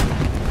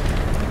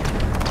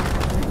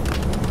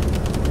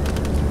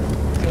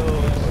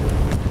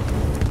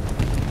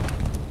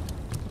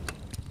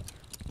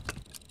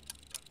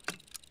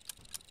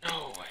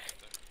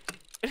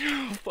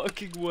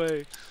 Fucking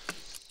way.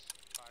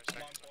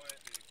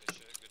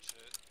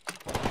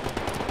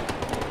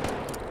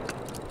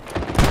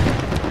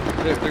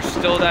 There's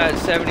still that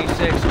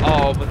 76.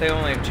 Oh, but they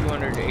only have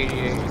 288.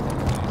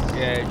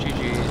 Yeah,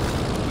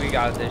 GG's. We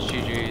got this,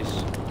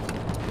 GG's.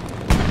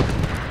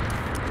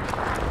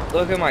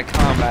 Look at my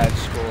combat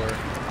score.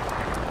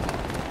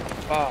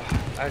 Oh,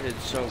 I did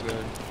so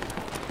good.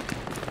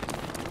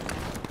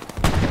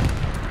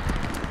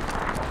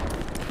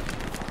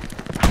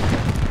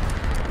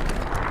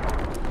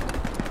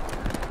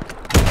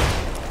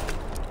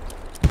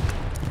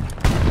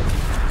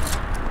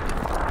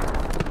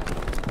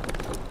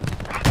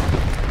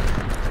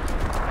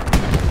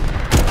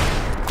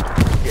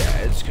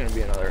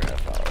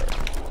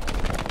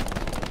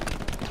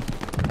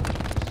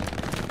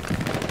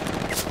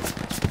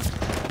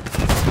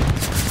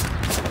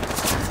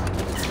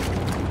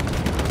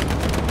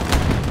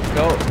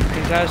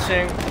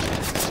 Contesting.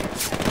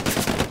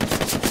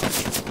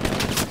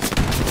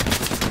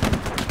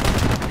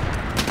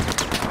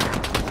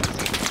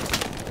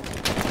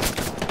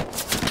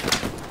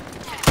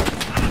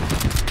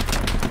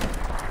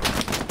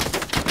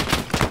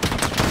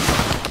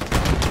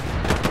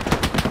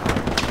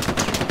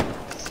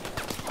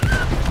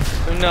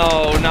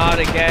 No, not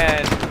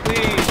again.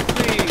 Please,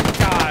 please,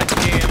 god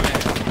damn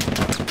it.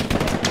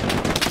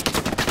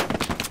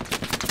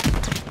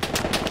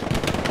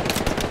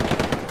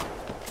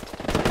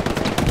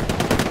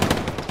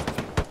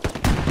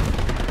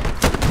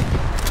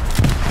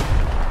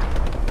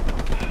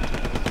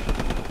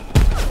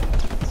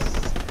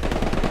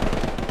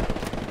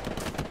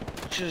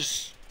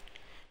 Just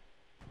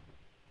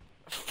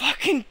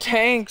fucking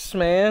tanks,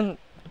 man.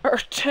 Our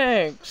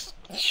tanks.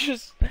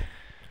 Just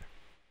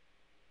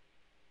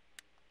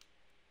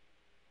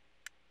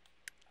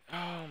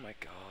oh my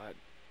god.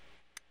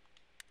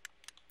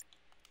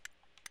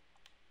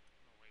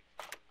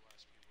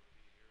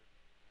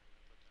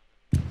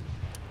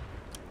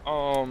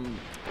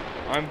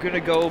 I'm gonna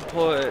go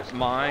put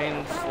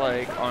mines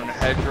like on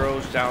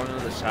hedgerows down to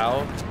the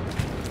south,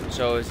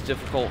 so it's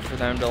difficult for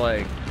them to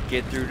like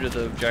get through to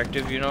the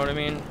objective, you know what I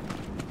mean?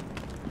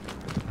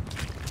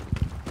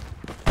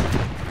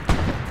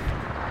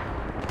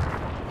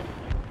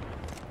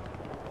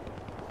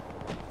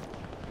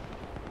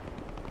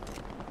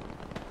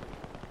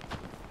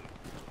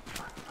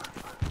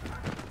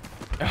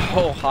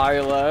 Oh, high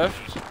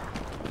left.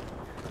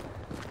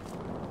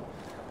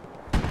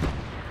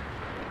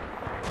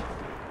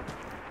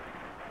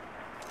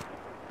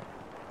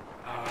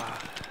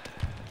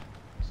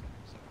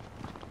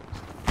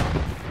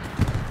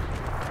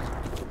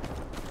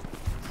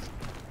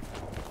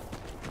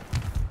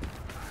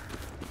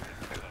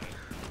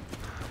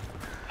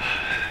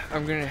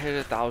 I'm gonna hit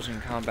 1,000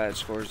 combat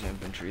scores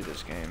infantry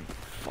this game.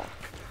 Fuck.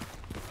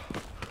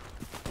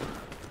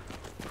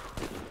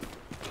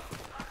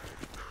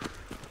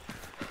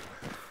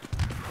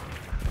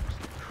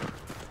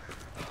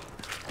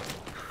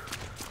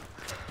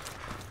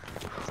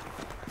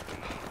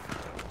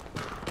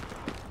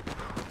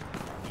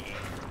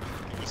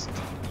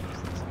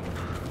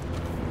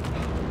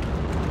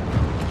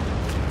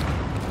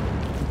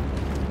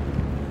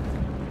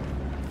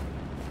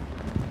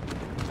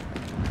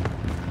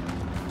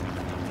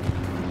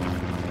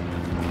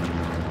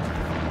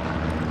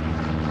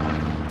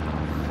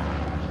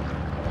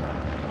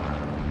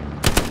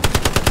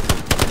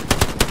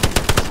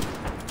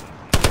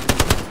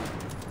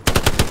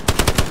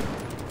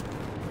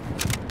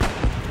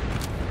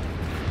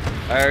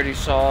 I already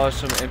saw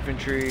some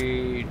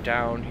infantry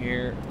down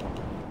here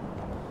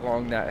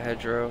along that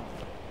hedgerow.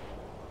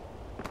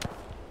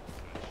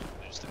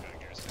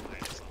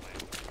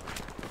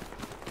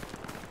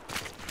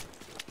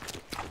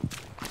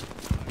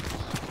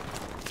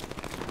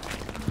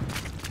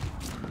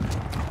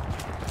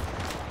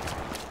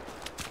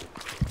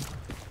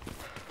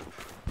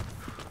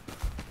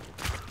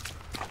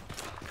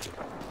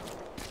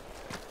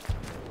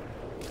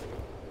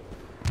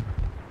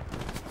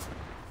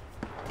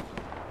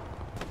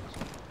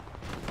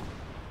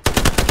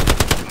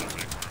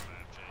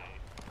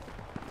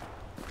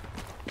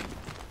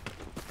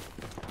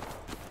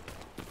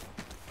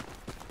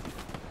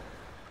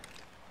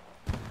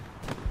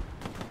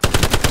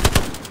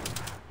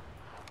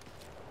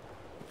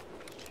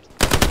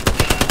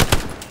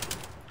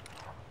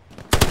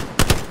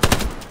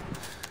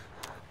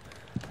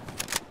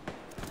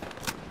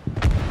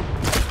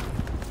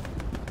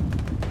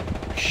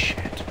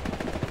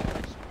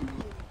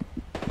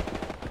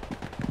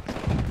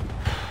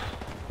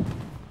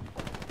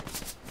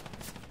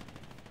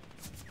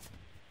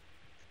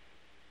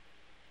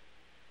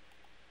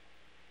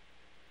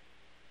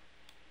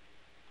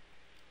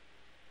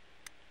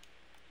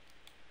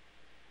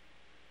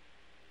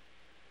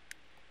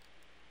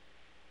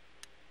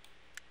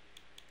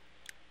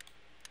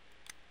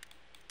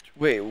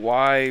 Wait,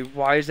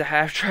 why is the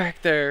half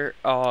track there?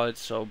 Oh, it's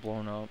so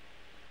blown up.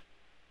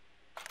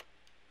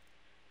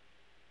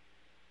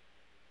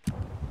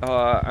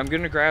 I'm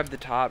gonna grab the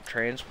top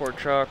transport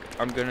truck.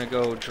 I'm gonna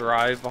go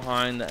drive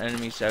behind the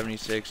enemy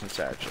 76 and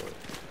satchel it.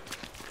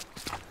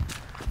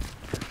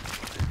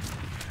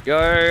 Yo,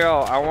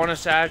 I want to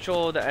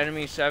satchel the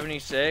enemy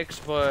 76,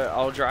 but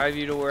I'll drive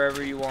you to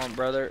wherever you want,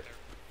 brother.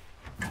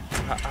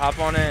 Hop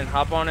on in,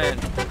 hop on in,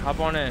 hop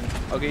on in.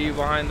 I'll get you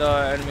behind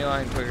the enemy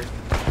line quicker.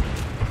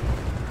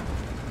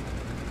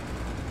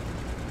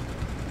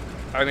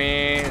 I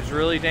mean, it's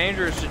really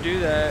dangerous to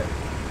do that.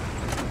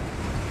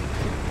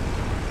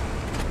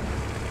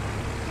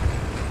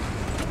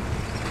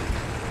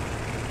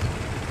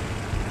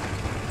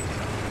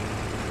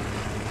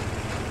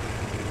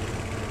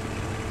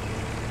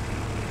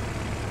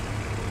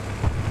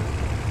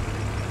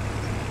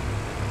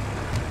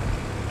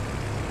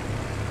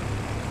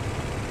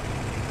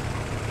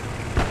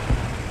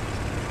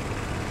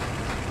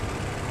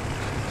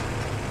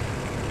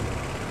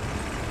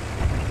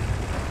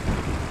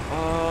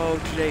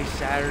 Today's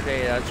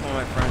Saturday, that's when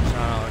my friend's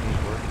not out and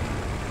he's working.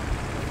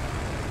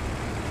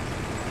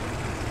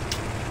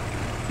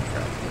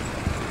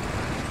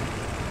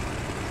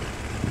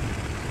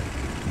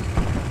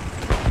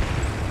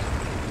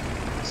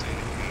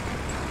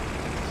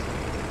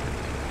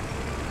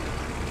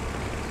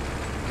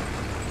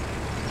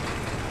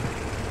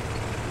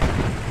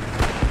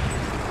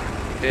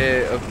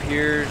 It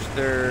appears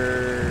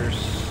their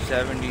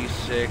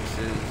 76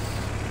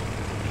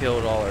 has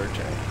killed all our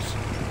tanks.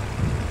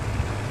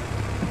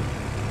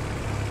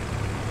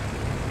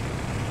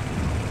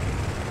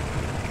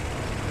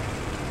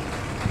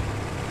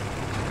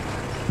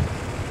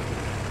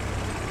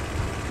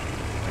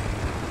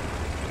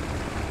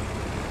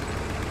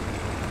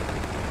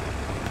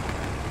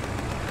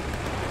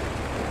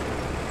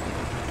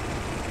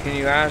 Can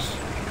you ask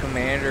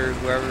Commander,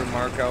 whoever, to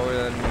mark out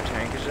where that new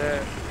tank is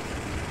at?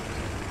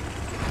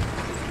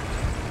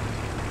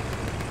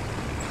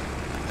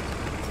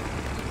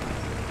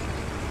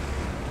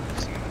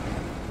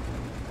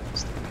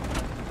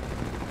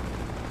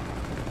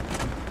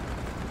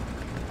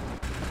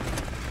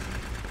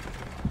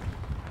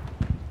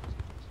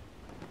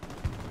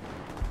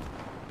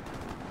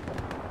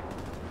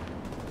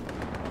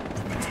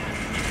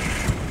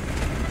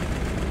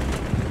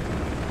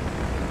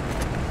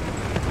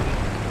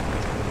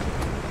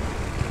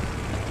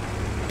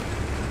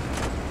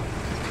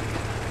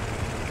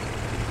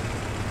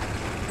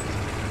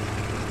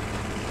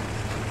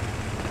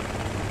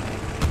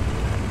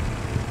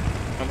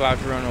 About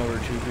to run over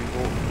 2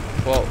 people.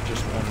 Well,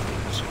 just one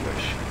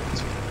squish.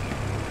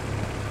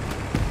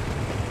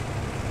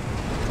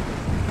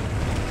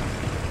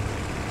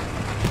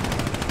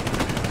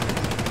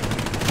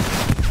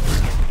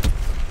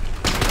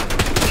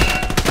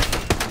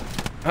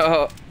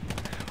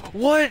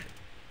 What?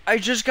 I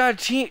just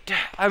got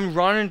I'm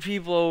running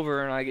people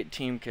over and I get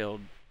team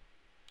killed.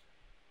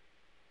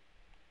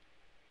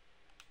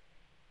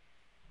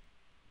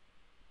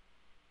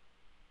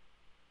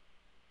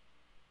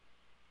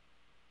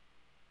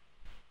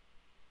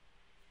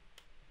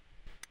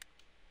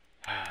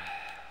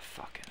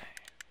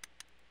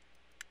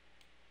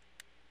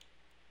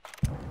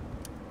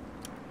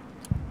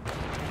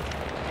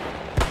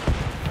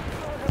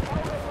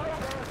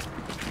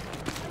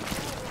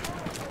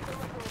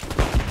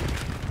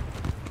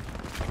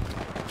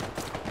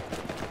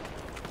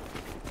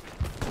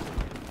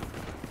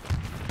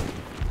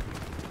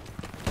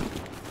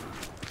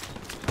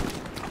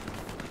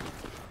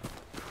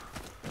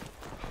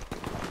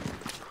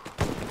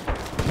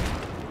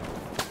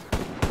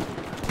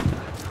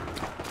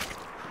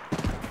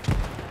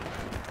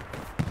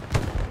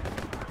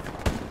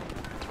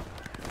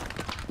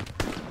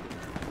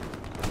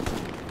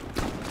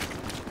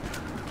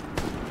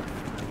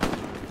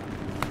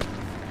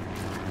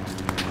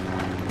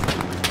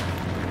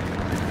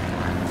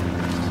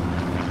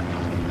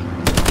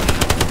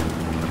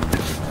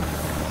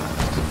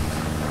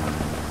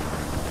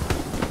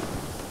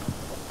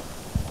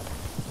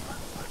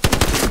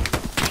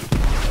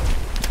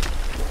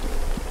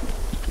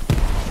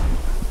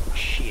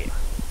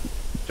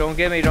 Don't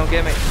get me, don't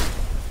get me.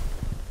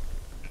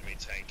 Enemy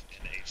tank in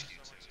HQ2 is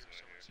Someone's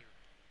right here, someone's here. here.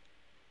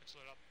 It's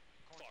lit up.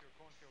 Cornfield,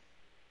 cornfield.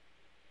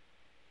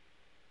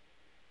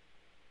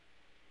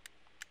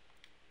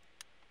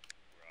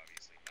 We're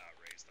obviously not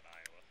raised in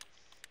Iowa.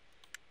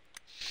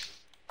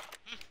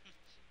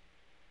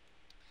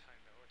 I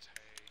know, it's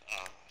hay.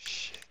 Oh,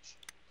 shit.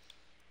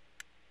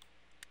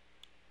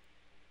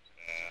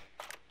 Yeah.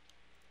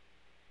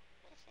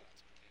 What a fun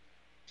that's potato.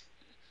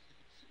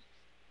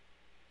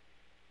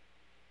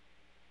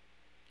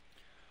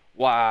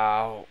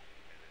 Wow.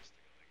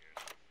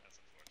 That's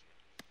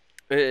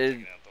unfortunate. It,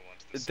 Taking out the one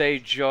to the they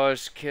south.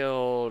 just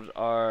killed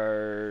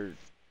our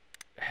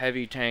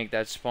heavy tank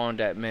that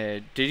spawned at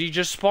mid. Did he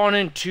just spawn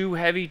in 2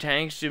 heavy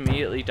tanks to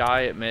immediately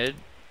die at mid?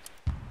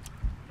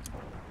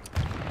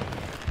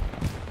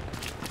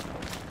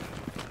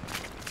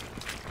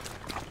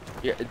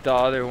 Yeah, the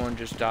other one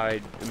just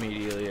died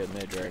immediately at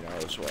mid right now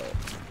as well.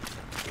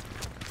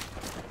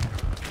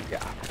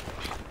 Yeah.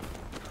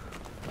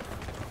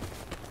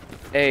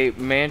 Hey,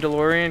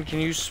 Mandalorian, can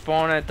you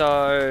spawn at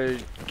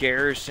the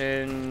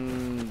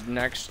garrison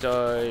next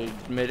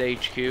mid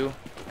HQ?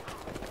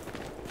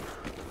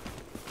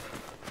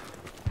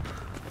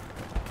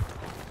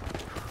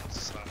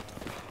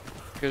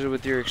 Because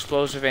with your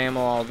explosive ammo,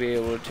 I'll be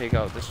able to take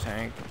out this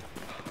tank.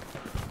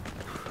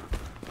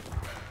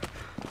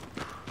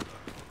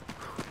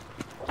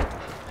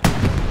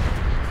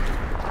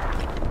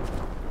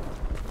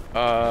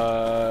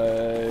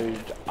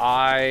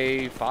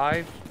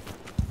 I-5?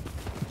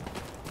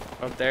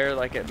 Up there,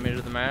 like at mid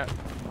of the map?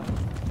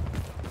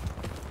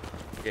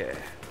 Yeah.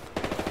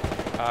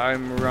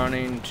 I'm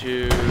running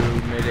to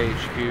mid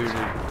HQ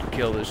to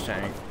kill this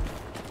tank.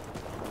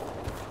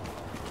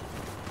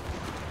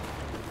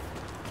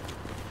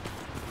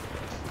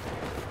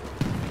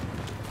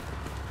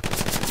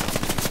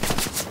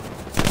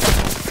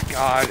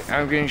 God,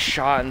 I'm getting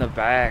shot in the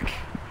back.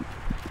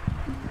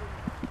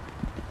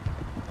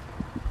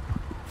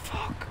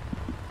 Fuck.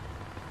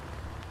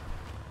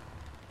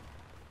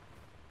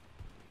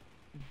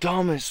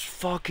 Dumbest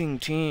fucking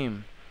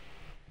team.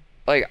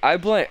 Like, I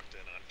blame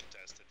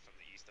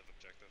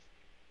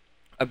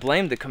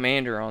the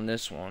commander on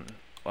this one.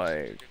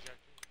 Like, Good job,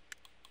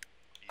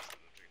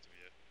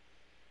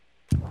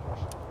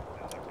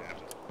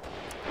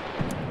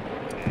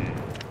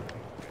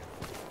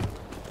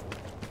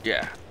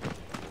 yeah.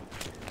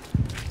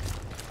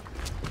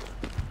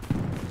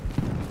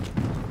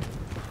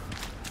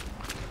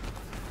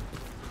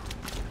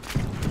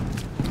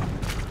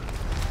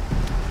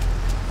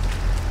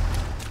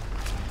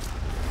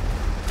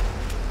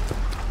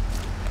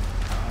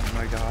 Oh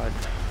my god.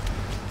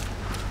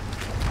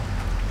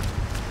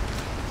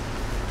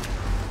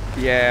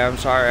 Yeah, I'm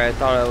sorry. I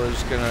thought I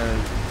was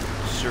gonna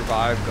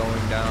survive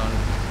going down.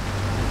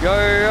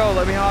 Yo,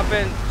 let me hop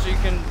in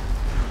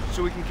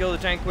so we can kill the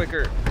tank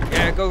quicker.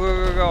 Yeah,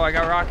 go. I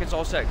got rockets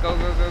all set. Go.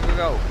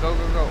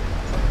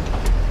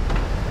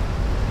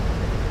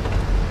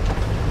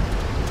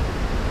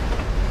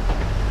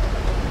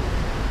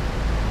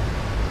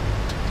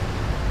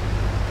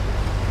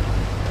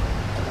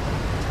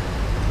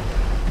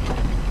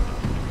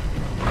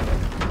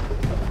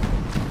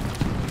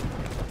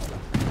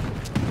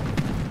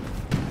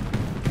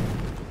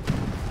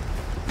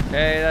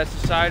 Hey, that's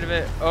the side of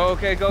it. Oh,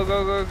 okay,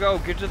 go.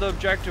 Get to the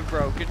objective,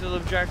 bro. Get to the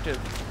objective.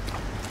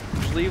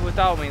 Just leave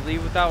without me.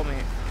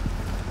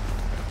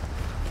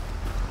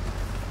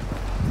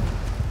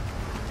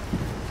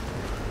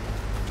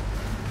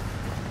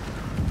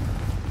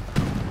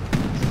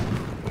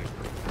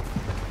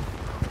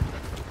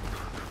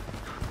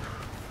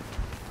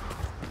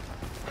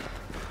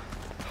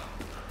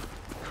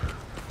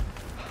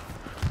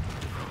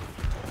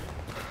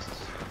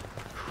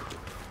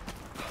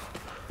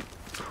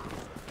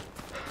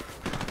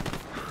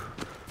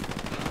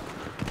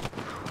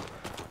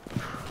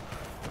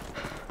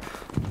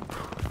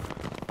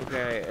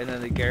 Okay, and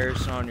then the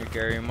garrison on your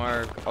Gary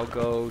mark, I'll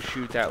go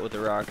shoot that with a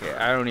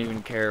rocket. I don't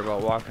even care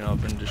about walking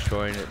up and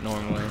destroying it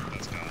normally.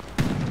 It's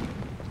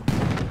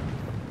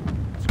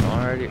gone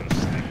already.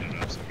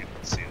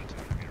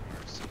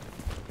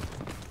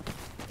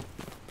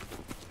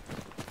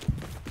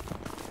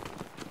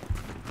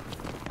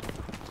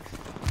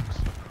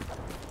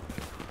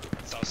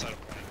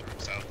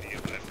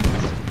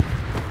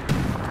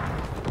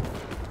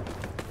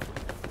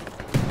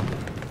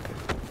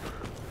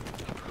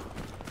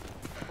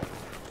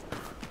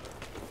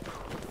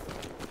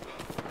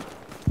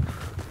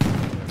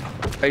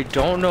 I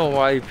don't know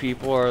why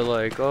people are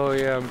like, oh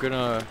yeah, I'm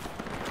gonna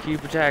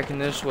keep attacking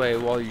this way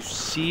while you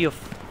see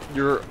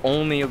your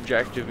only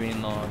objective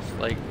being lost.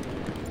 Like,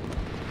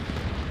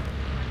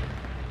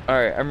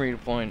 alright, I'm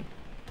redeploying.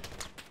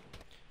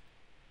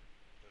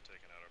 They're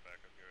taking out our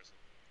backup garrison.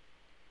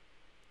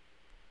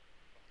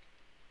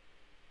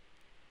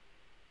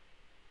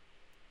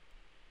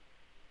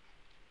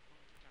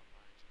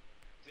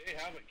 They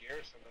have a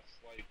garrison that's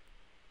like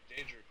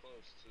danger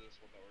close to this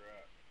one that we're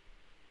at.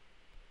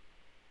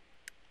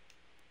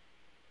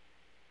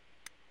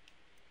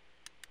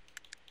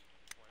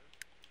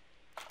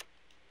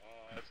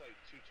 It's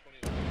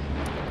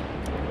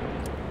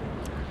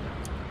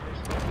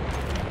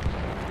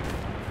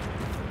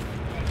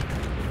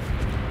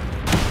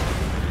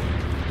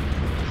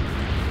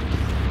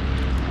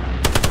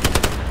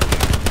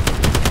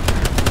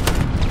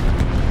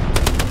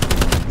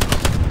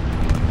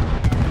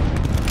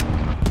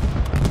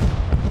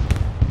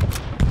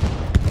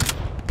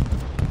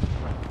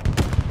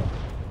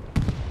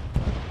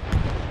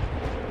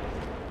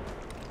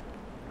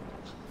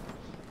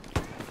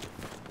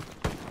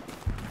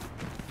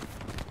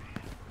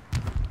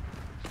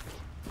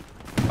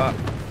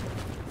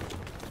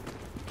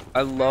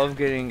I love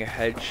getting a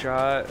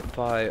headshot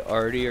by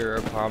Artie or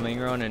a bombing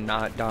run and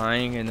not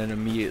dying and then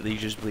immediately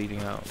just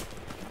bleeding out.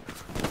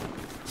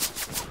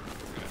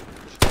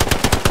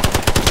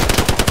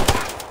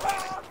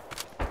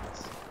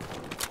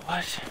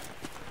 What?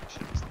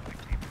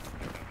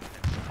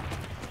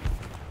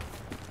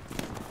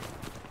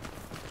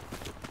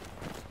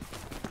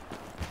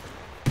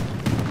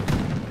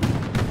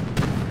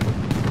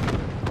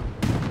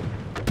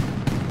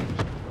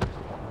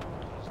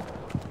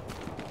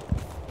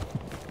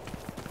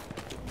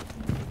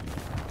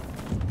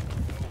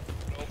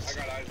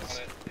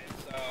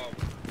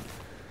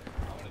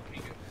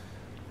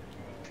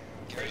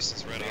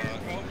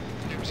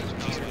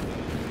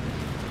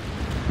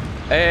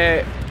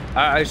 Hey,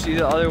 I see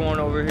the other one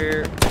over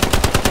here.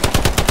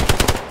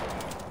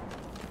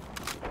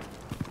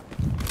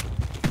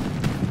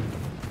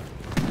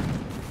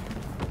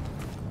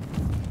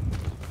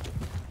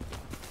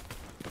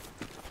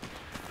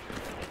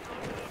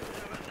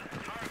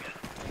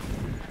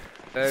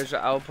 There's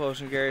an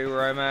outpost in Gary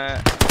where I'm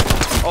at.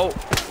 Oh!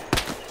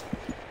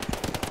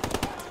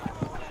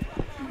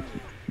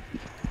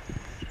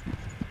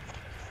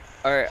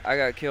 Alright, I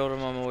got killed.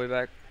 I'm on my way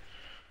back.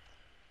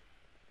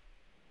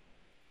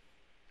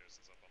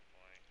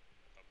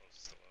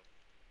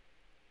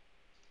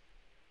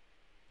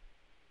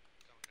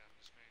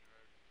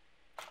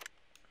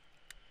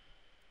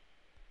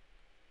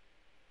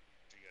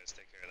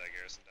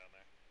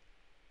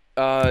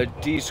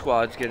 D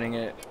squad's getting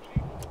it.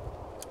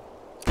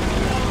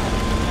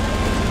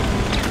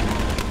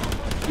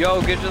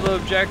 Yo, get to the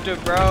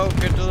objective, bro.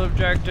 Get to the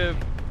objective.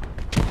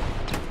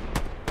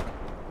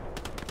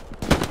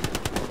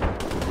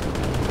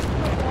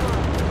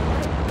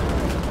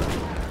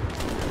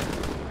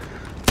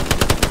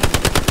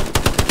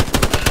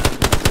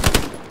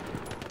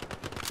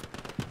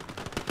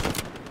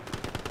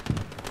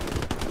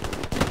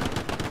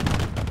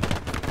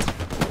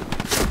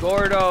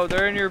 Gordo,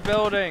 they're in your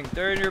building.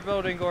 They're in your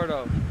building,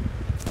 Gordo.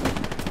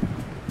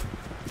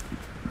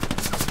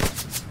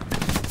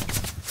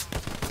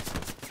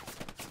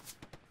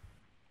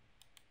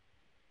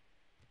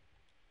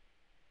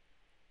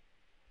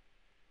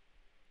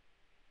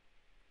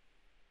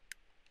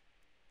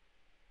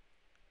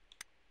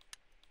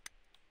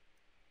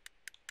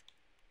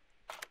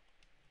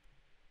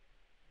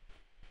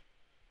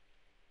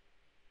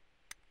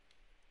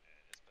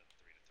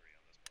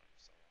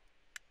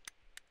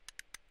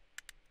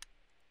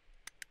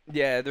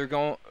 Yeah, they're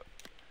going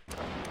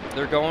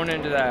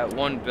into that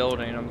one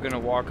building. I'm gonna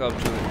walk up to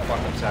it and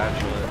fucking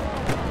satchel it.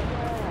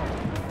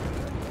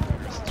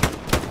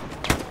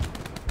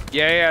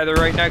 Yeah, they're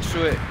right next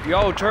to it.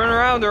 Yo, turn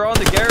around, they're on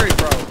the Gary,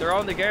 bro. They're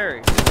on the Gary.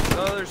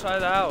 The other side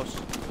of the house.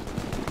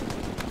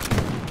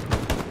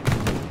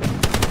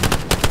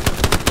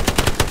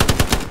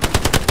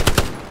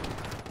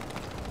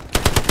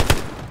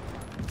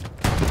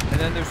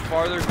 And then there's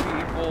farther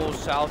people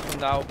south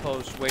from the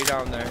outpost, way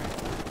down there.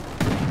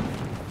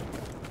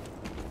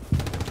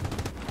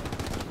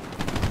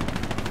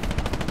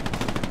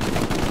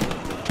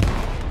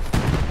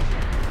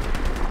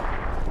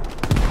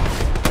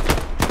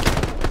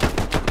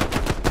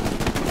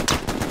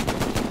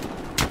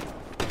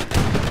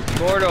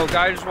 Gordo,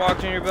 guy just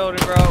walked in your building,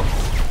 bro.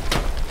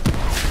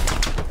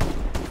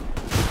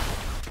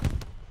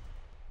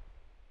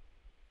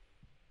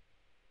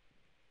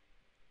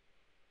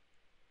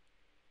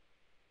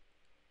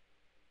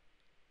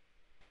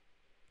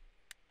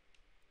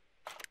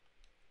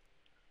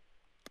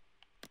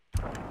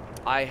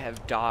 I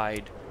have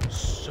died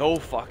so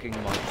fucking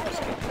much this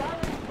game.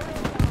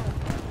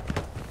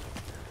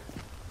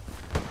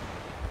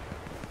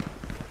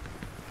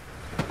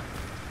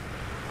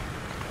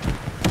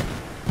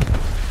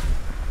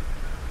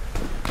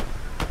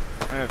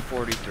 I have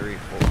 43.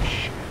 Holy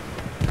shit.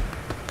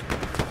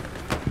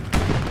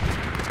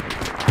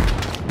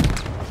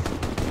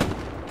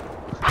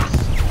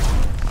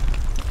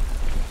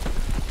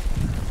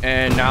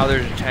 And now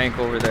there's a tank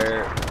over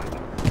there.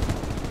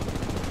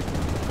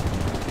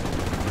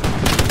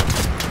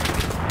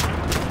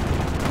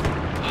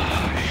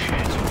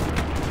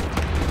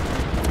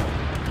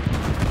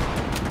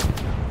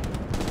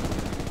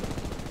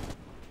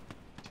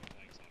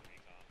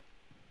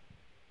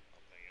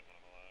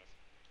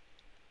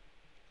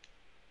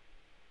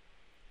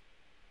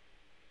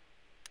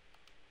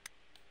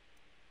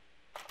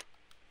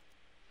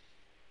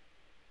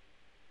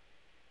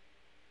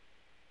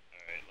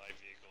 Light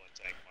vehicle and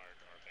tank mark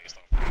are based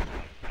off.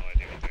 No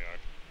idea what they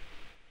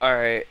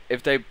Alright,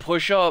 if they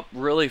push up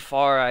really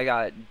far, I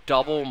got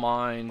double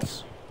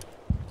mines.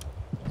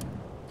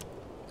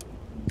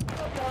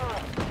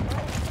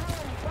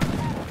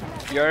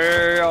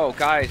 Yo,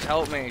 guys,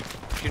 help me.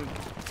 Can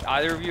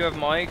either of you have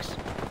mics?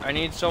 I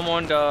need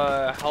someone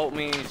to help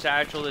me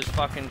satchel this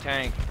fucking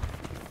tank.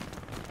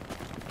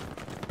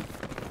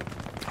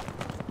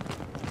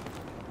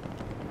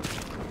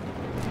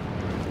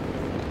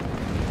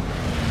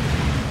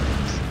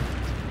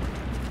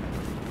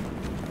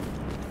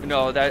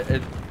 No,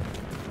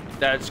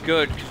 that's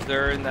good because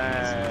they're in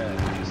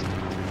that.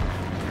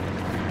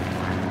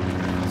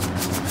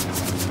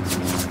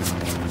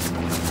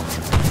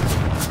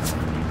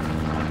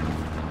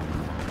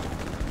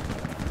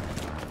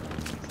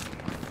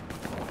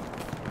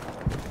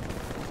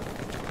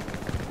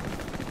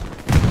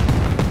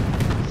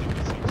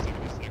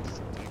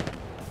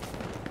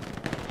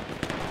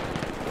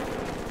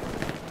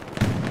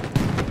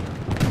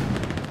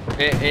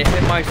 It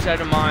hit my set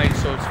of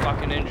mines, so it's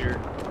fucking injured.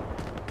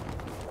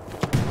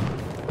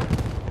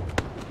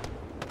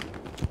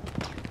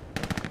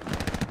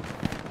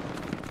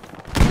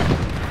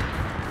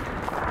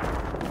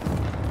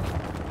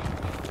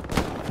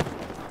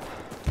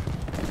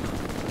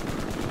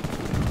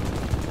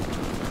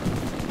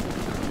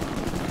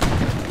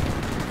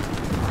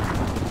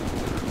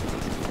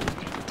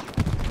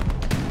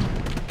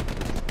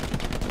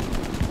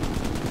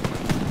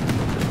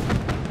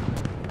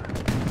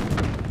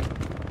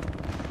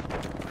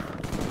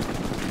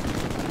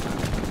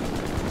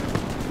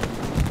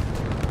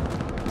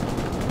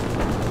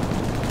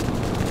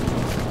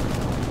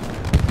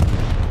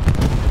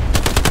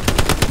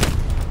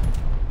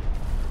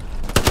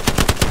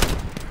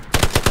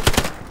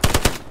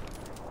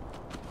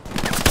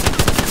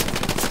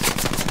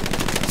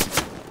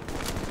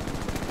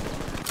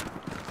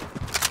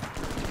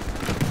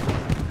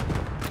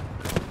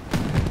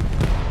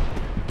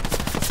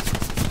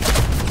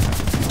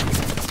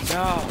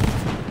 No.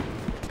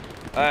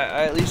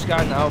 I at least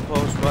got an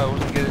outpost, but I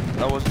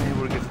wasn't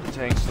able to get to the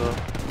tank still. Oh,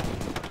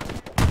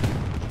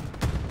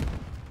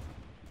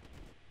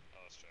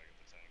 let's try to get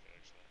the tank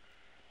actually.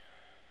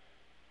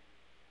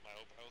 My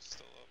outpost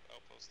still up.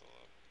 Outpost still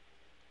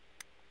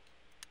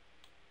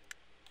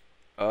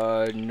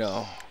up.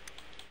 No.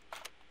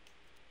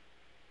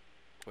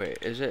 Wait,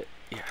 is it?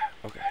 Yeah,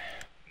 okay.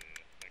 Yeah,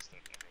 next to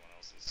everyone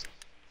else's.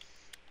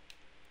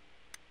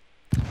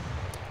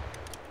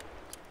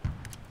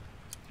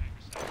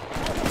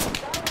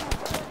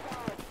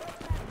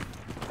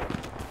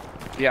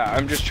 Yeah,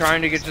 I'm just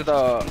trying to get to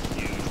the...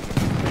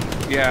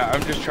 Yeah,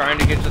 I'm just trying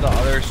to get to the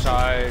other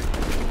side of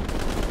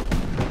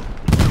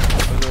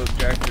the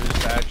objective to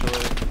satchel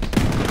it.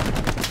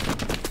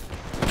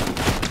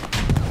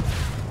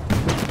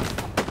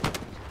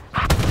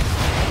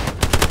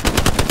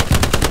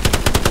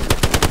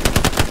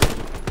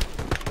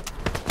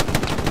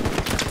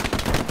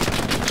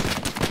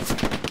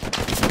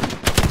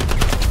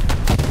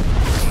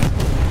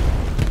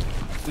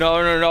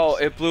 No,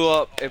 it blew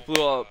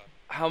up,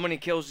 How many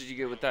kills did you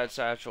get with that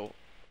satchel?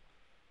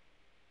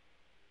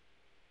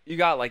 You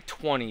got like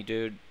 20,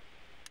 dude.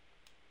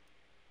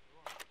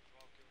 12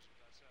 kills with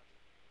that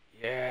satchel.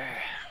 Yeah.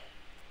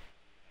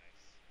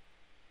 Nice.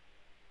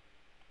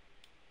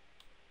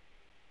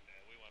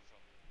 Yeah, we went from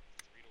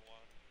 3 to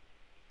 1,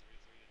 3 to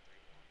 3 to 3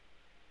 to 1.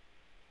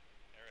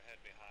 Arrowhead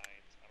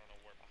behind. I don't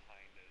know where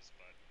behind is,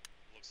 but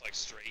looks like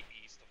straight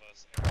east of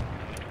us.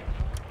 Arrowhead.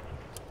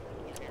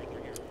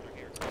 They're here.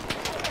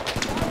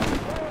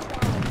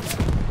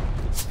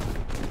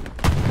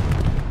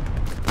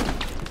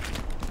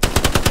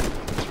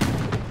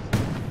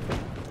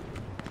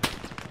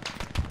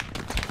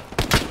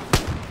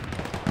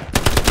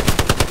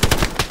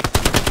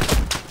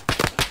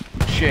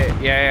 Shit,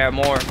 yeah,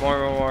 more.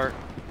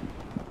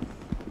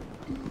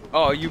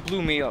 Oh, you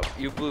blew me up.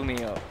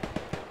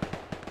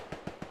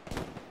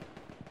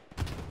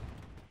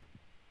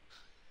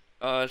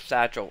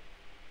 Satchel.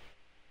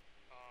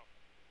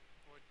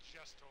 Well, it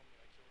just told me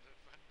I killed it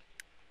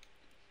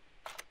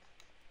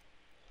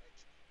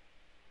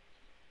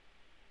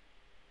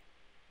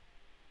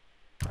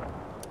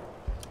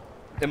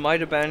finally. It might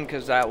have been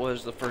because that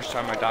was the first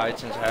time I died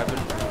since it happened.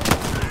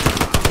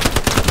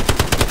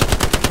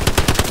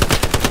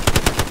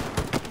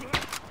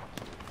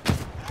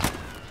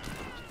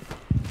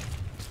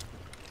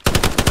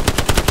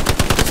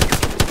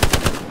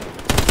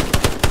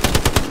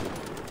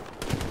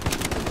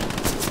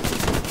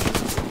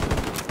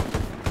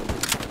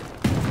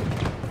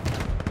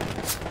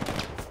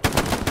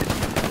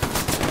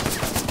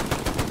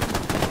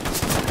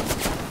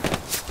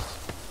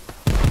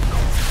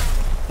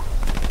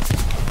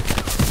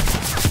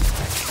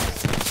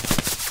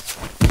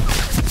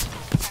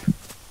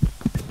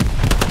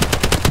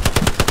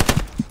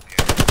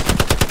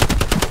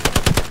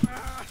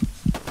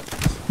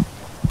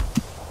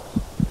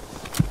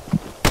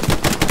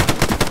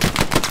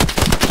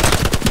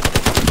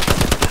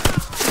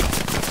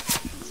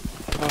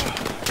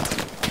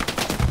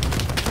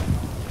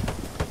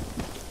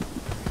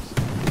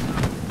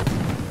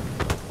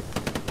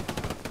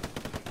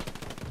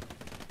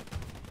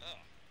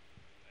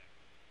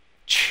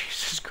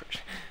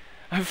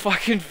 I'm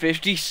fucking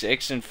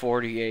 56 and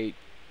 48.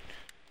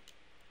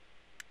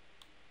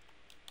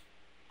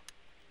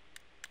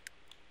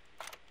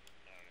 I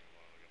don't even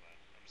want to look at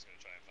that. I'm just gonna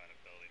try and find a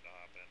building to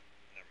hop in.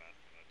 Never mind,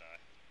 I'm gonna die.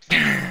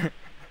 Something.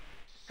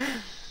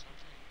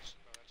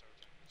 No, that's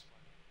everything. It's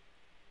fine.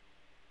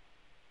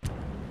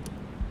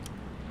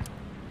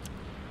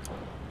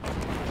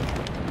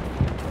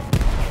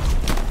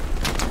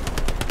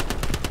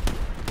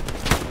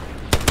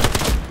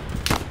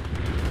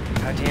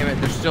 God damn it,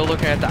 they're still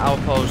looking at the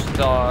outpost.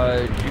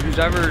 Who's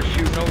ever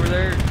shooting over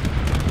there?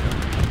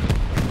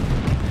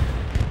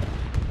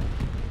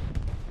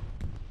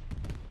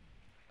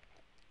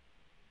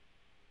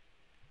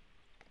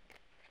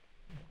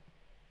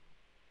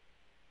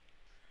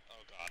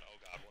 Oh god,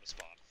 what a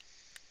spawn.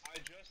 I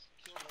just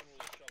killed one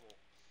with a shovel.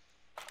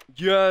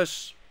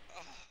 Yes!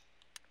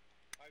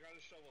 I got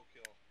a shovel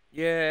kill.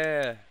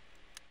 Yeah!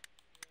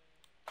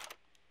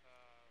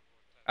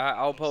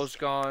 Outpost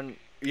gone.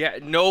 Yeah,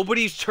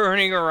 nobody's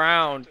turning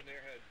around. It's an airhead.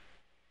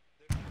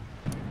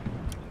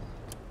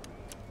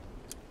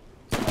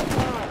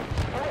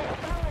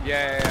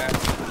 Yeah.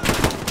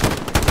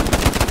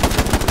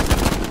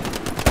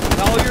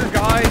 Tell your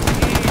guys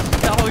east.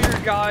 Tell your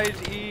guys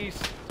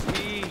east.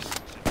 East.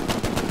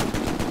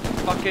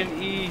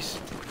 Fucking east.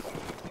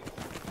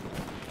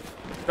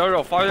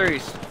 No, farther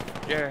east.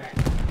 Yeah.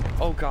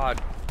 Oh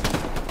god.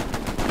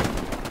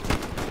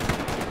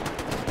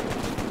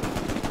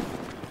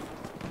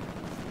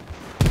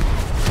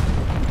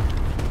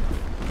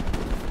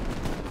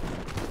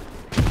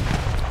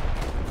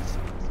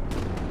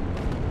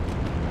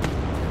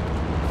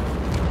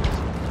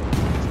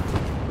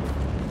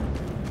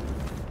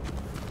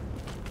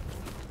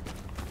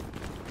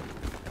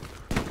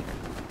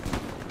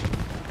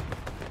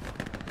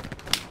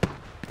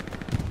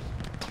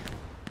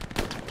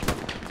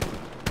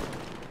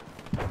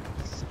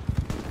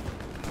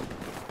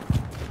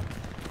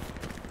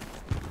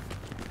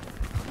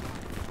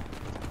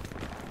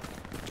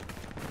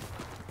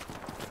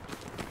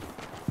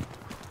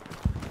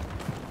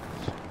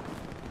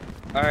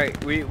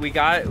 Alright, we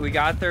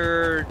got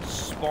their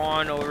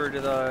spawn over to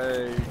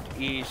the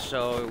east,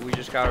 so we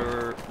just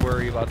gotta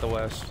worry about the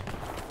west.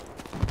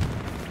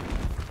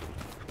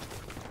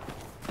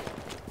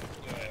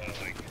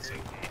 Like, it's okay.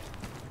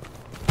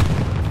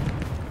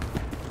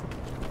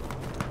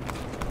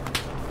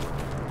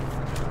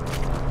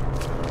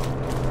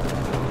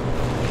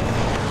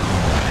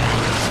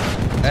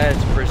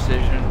 That's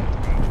precision.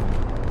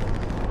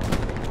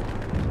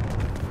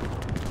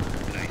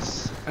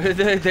 Nice.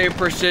 They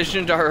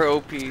precisioned our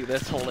OP.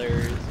 That's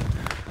hilarious.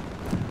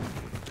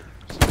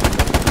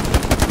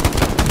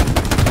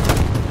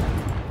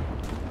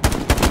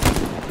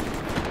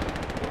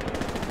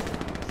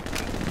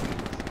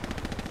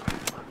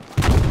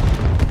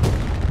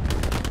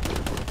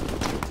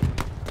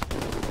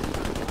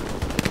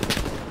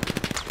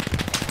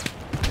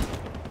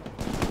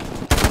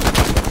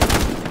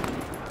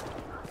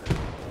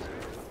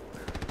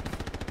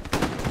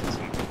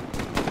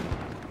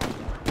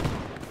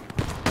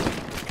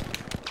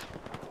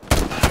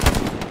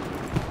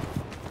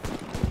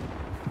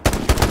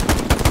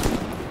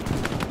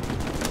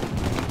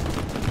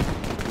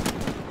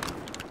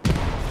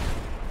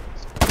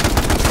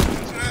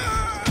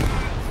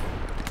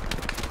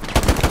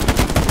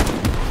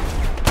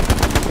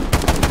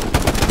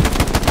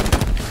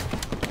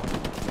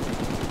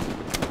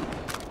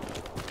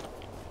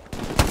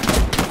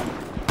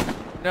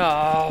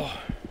 No.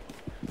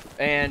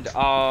 And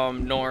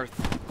north.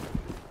 45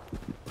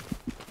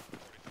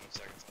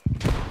 seconds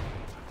left. Down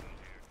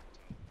here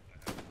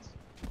until that happens.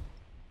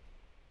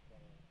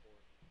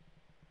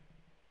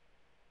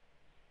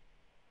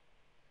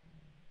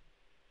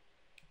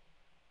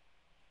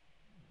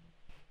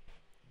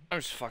 I'm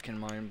just fucking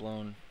mind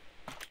blown.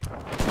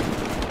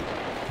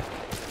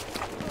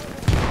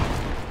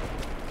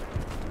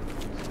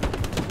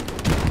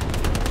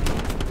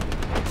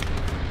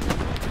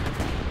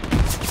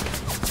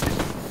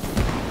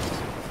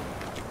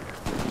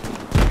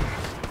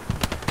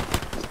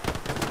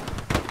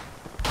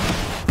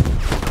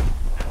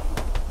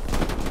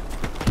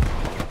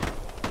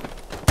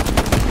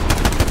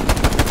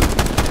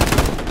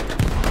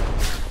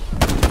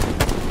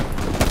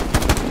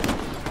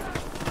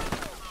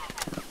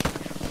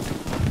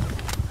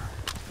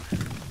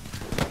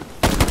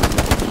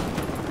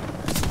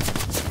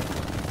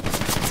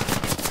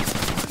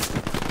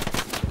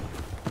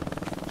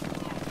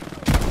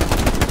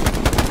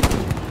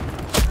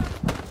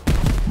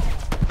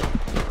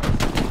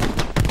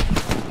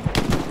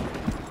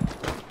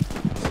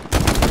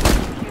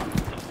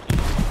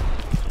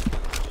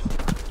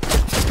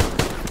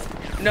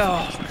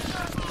 No.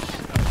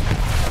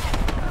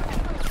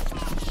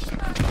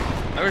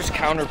 I'm just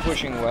counter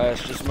pushing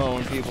west, just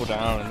mowing people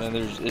down, and then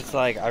it's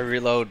like I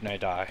reload and I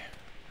die.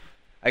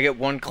 I get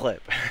one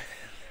clip.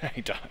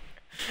 I die.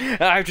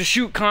 And I have to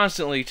shoot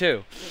constantly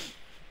too.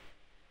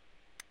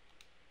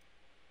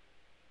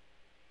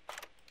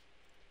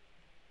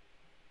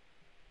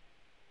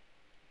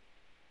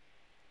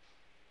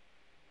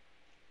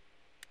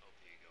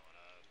 OP going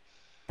up.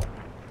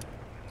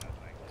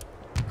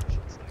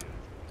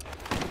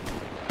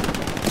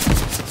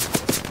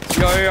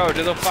 go.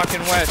 To the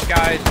fucking west,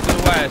 guys. To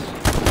the west.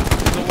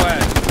 To the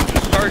west.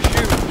 Just start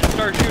shooting. Just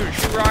start shooting.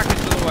 Shoot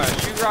rockets to the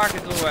west. Shoot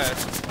rockets to the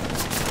west.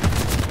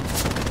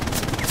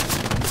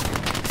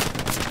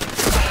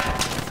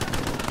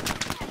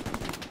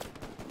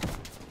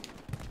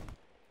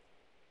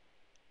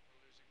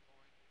 We're losing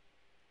point.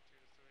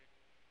 2 to 3.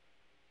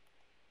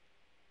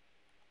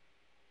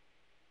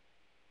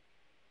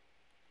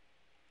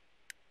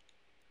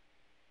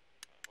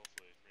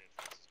 Hopefully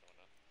reinforcements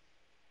coming up.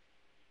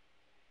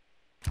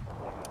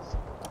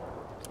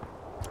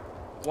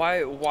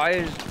 Why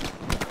is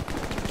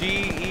D,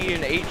 E,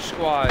 and H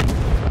squad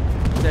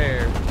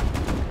there? Oh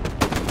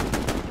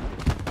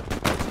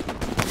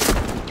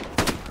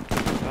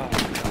god.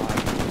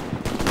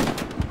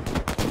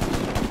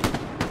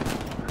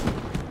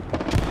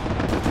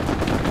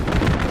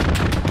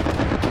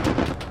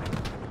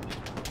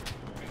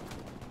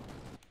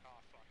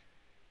 Oh, fuck.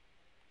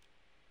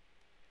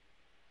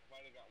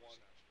 Might have got one.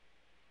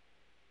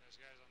 There's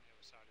guys on the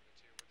other side of it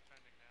too. We're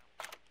defending now.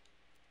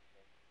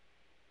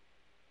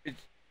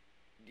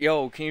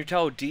 Yo, can you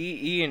tell D,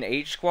 E, and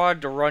H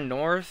squad to run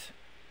north?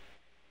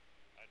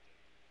 I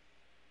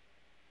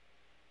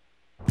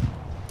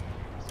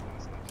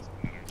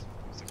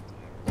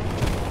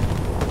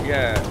did.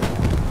 Yeah.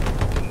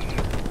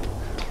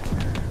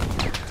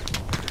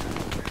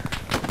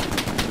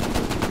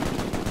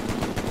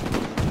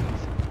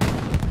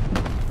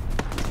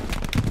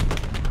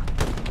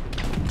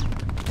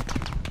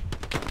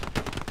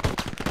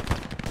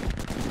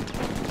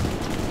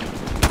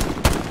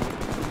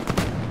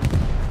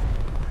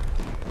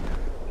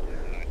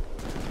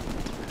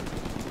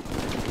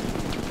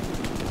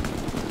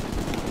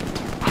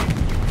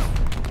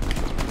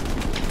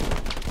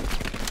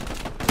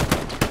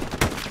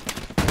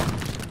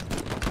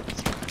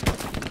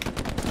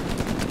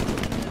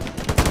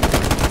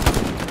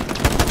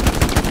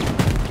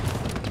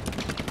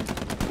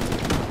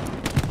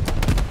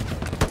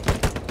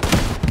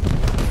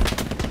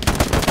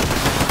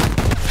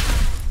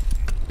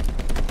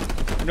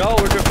 No,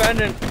 we're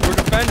defending. We're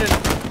defending.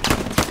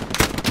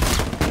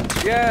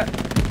 Yeah.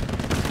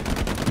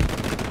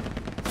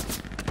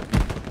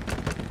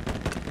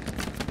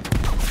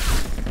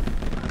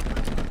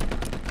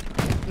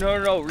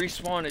 No,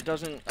 respawn. It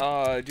doesn't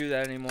do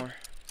that anymore. Oh,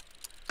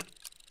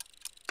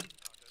 it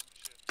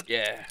doesn't? Shit.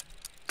 Yeah.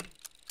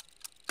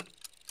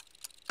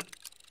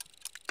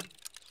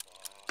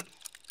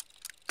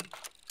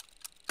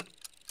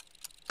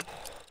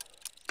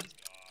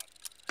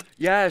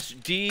 Yes,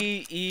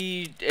 D,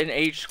 E, and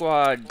H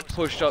squad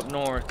pushed up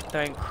north.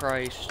 Thank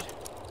Christ.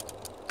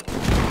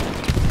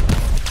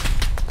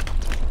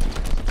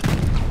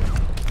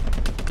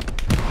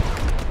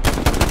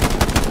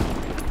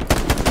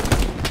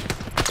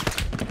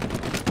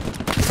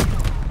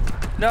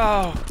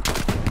 No.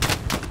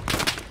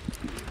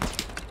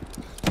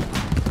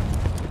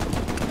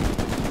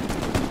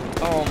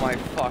 Oh my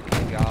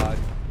fucking god.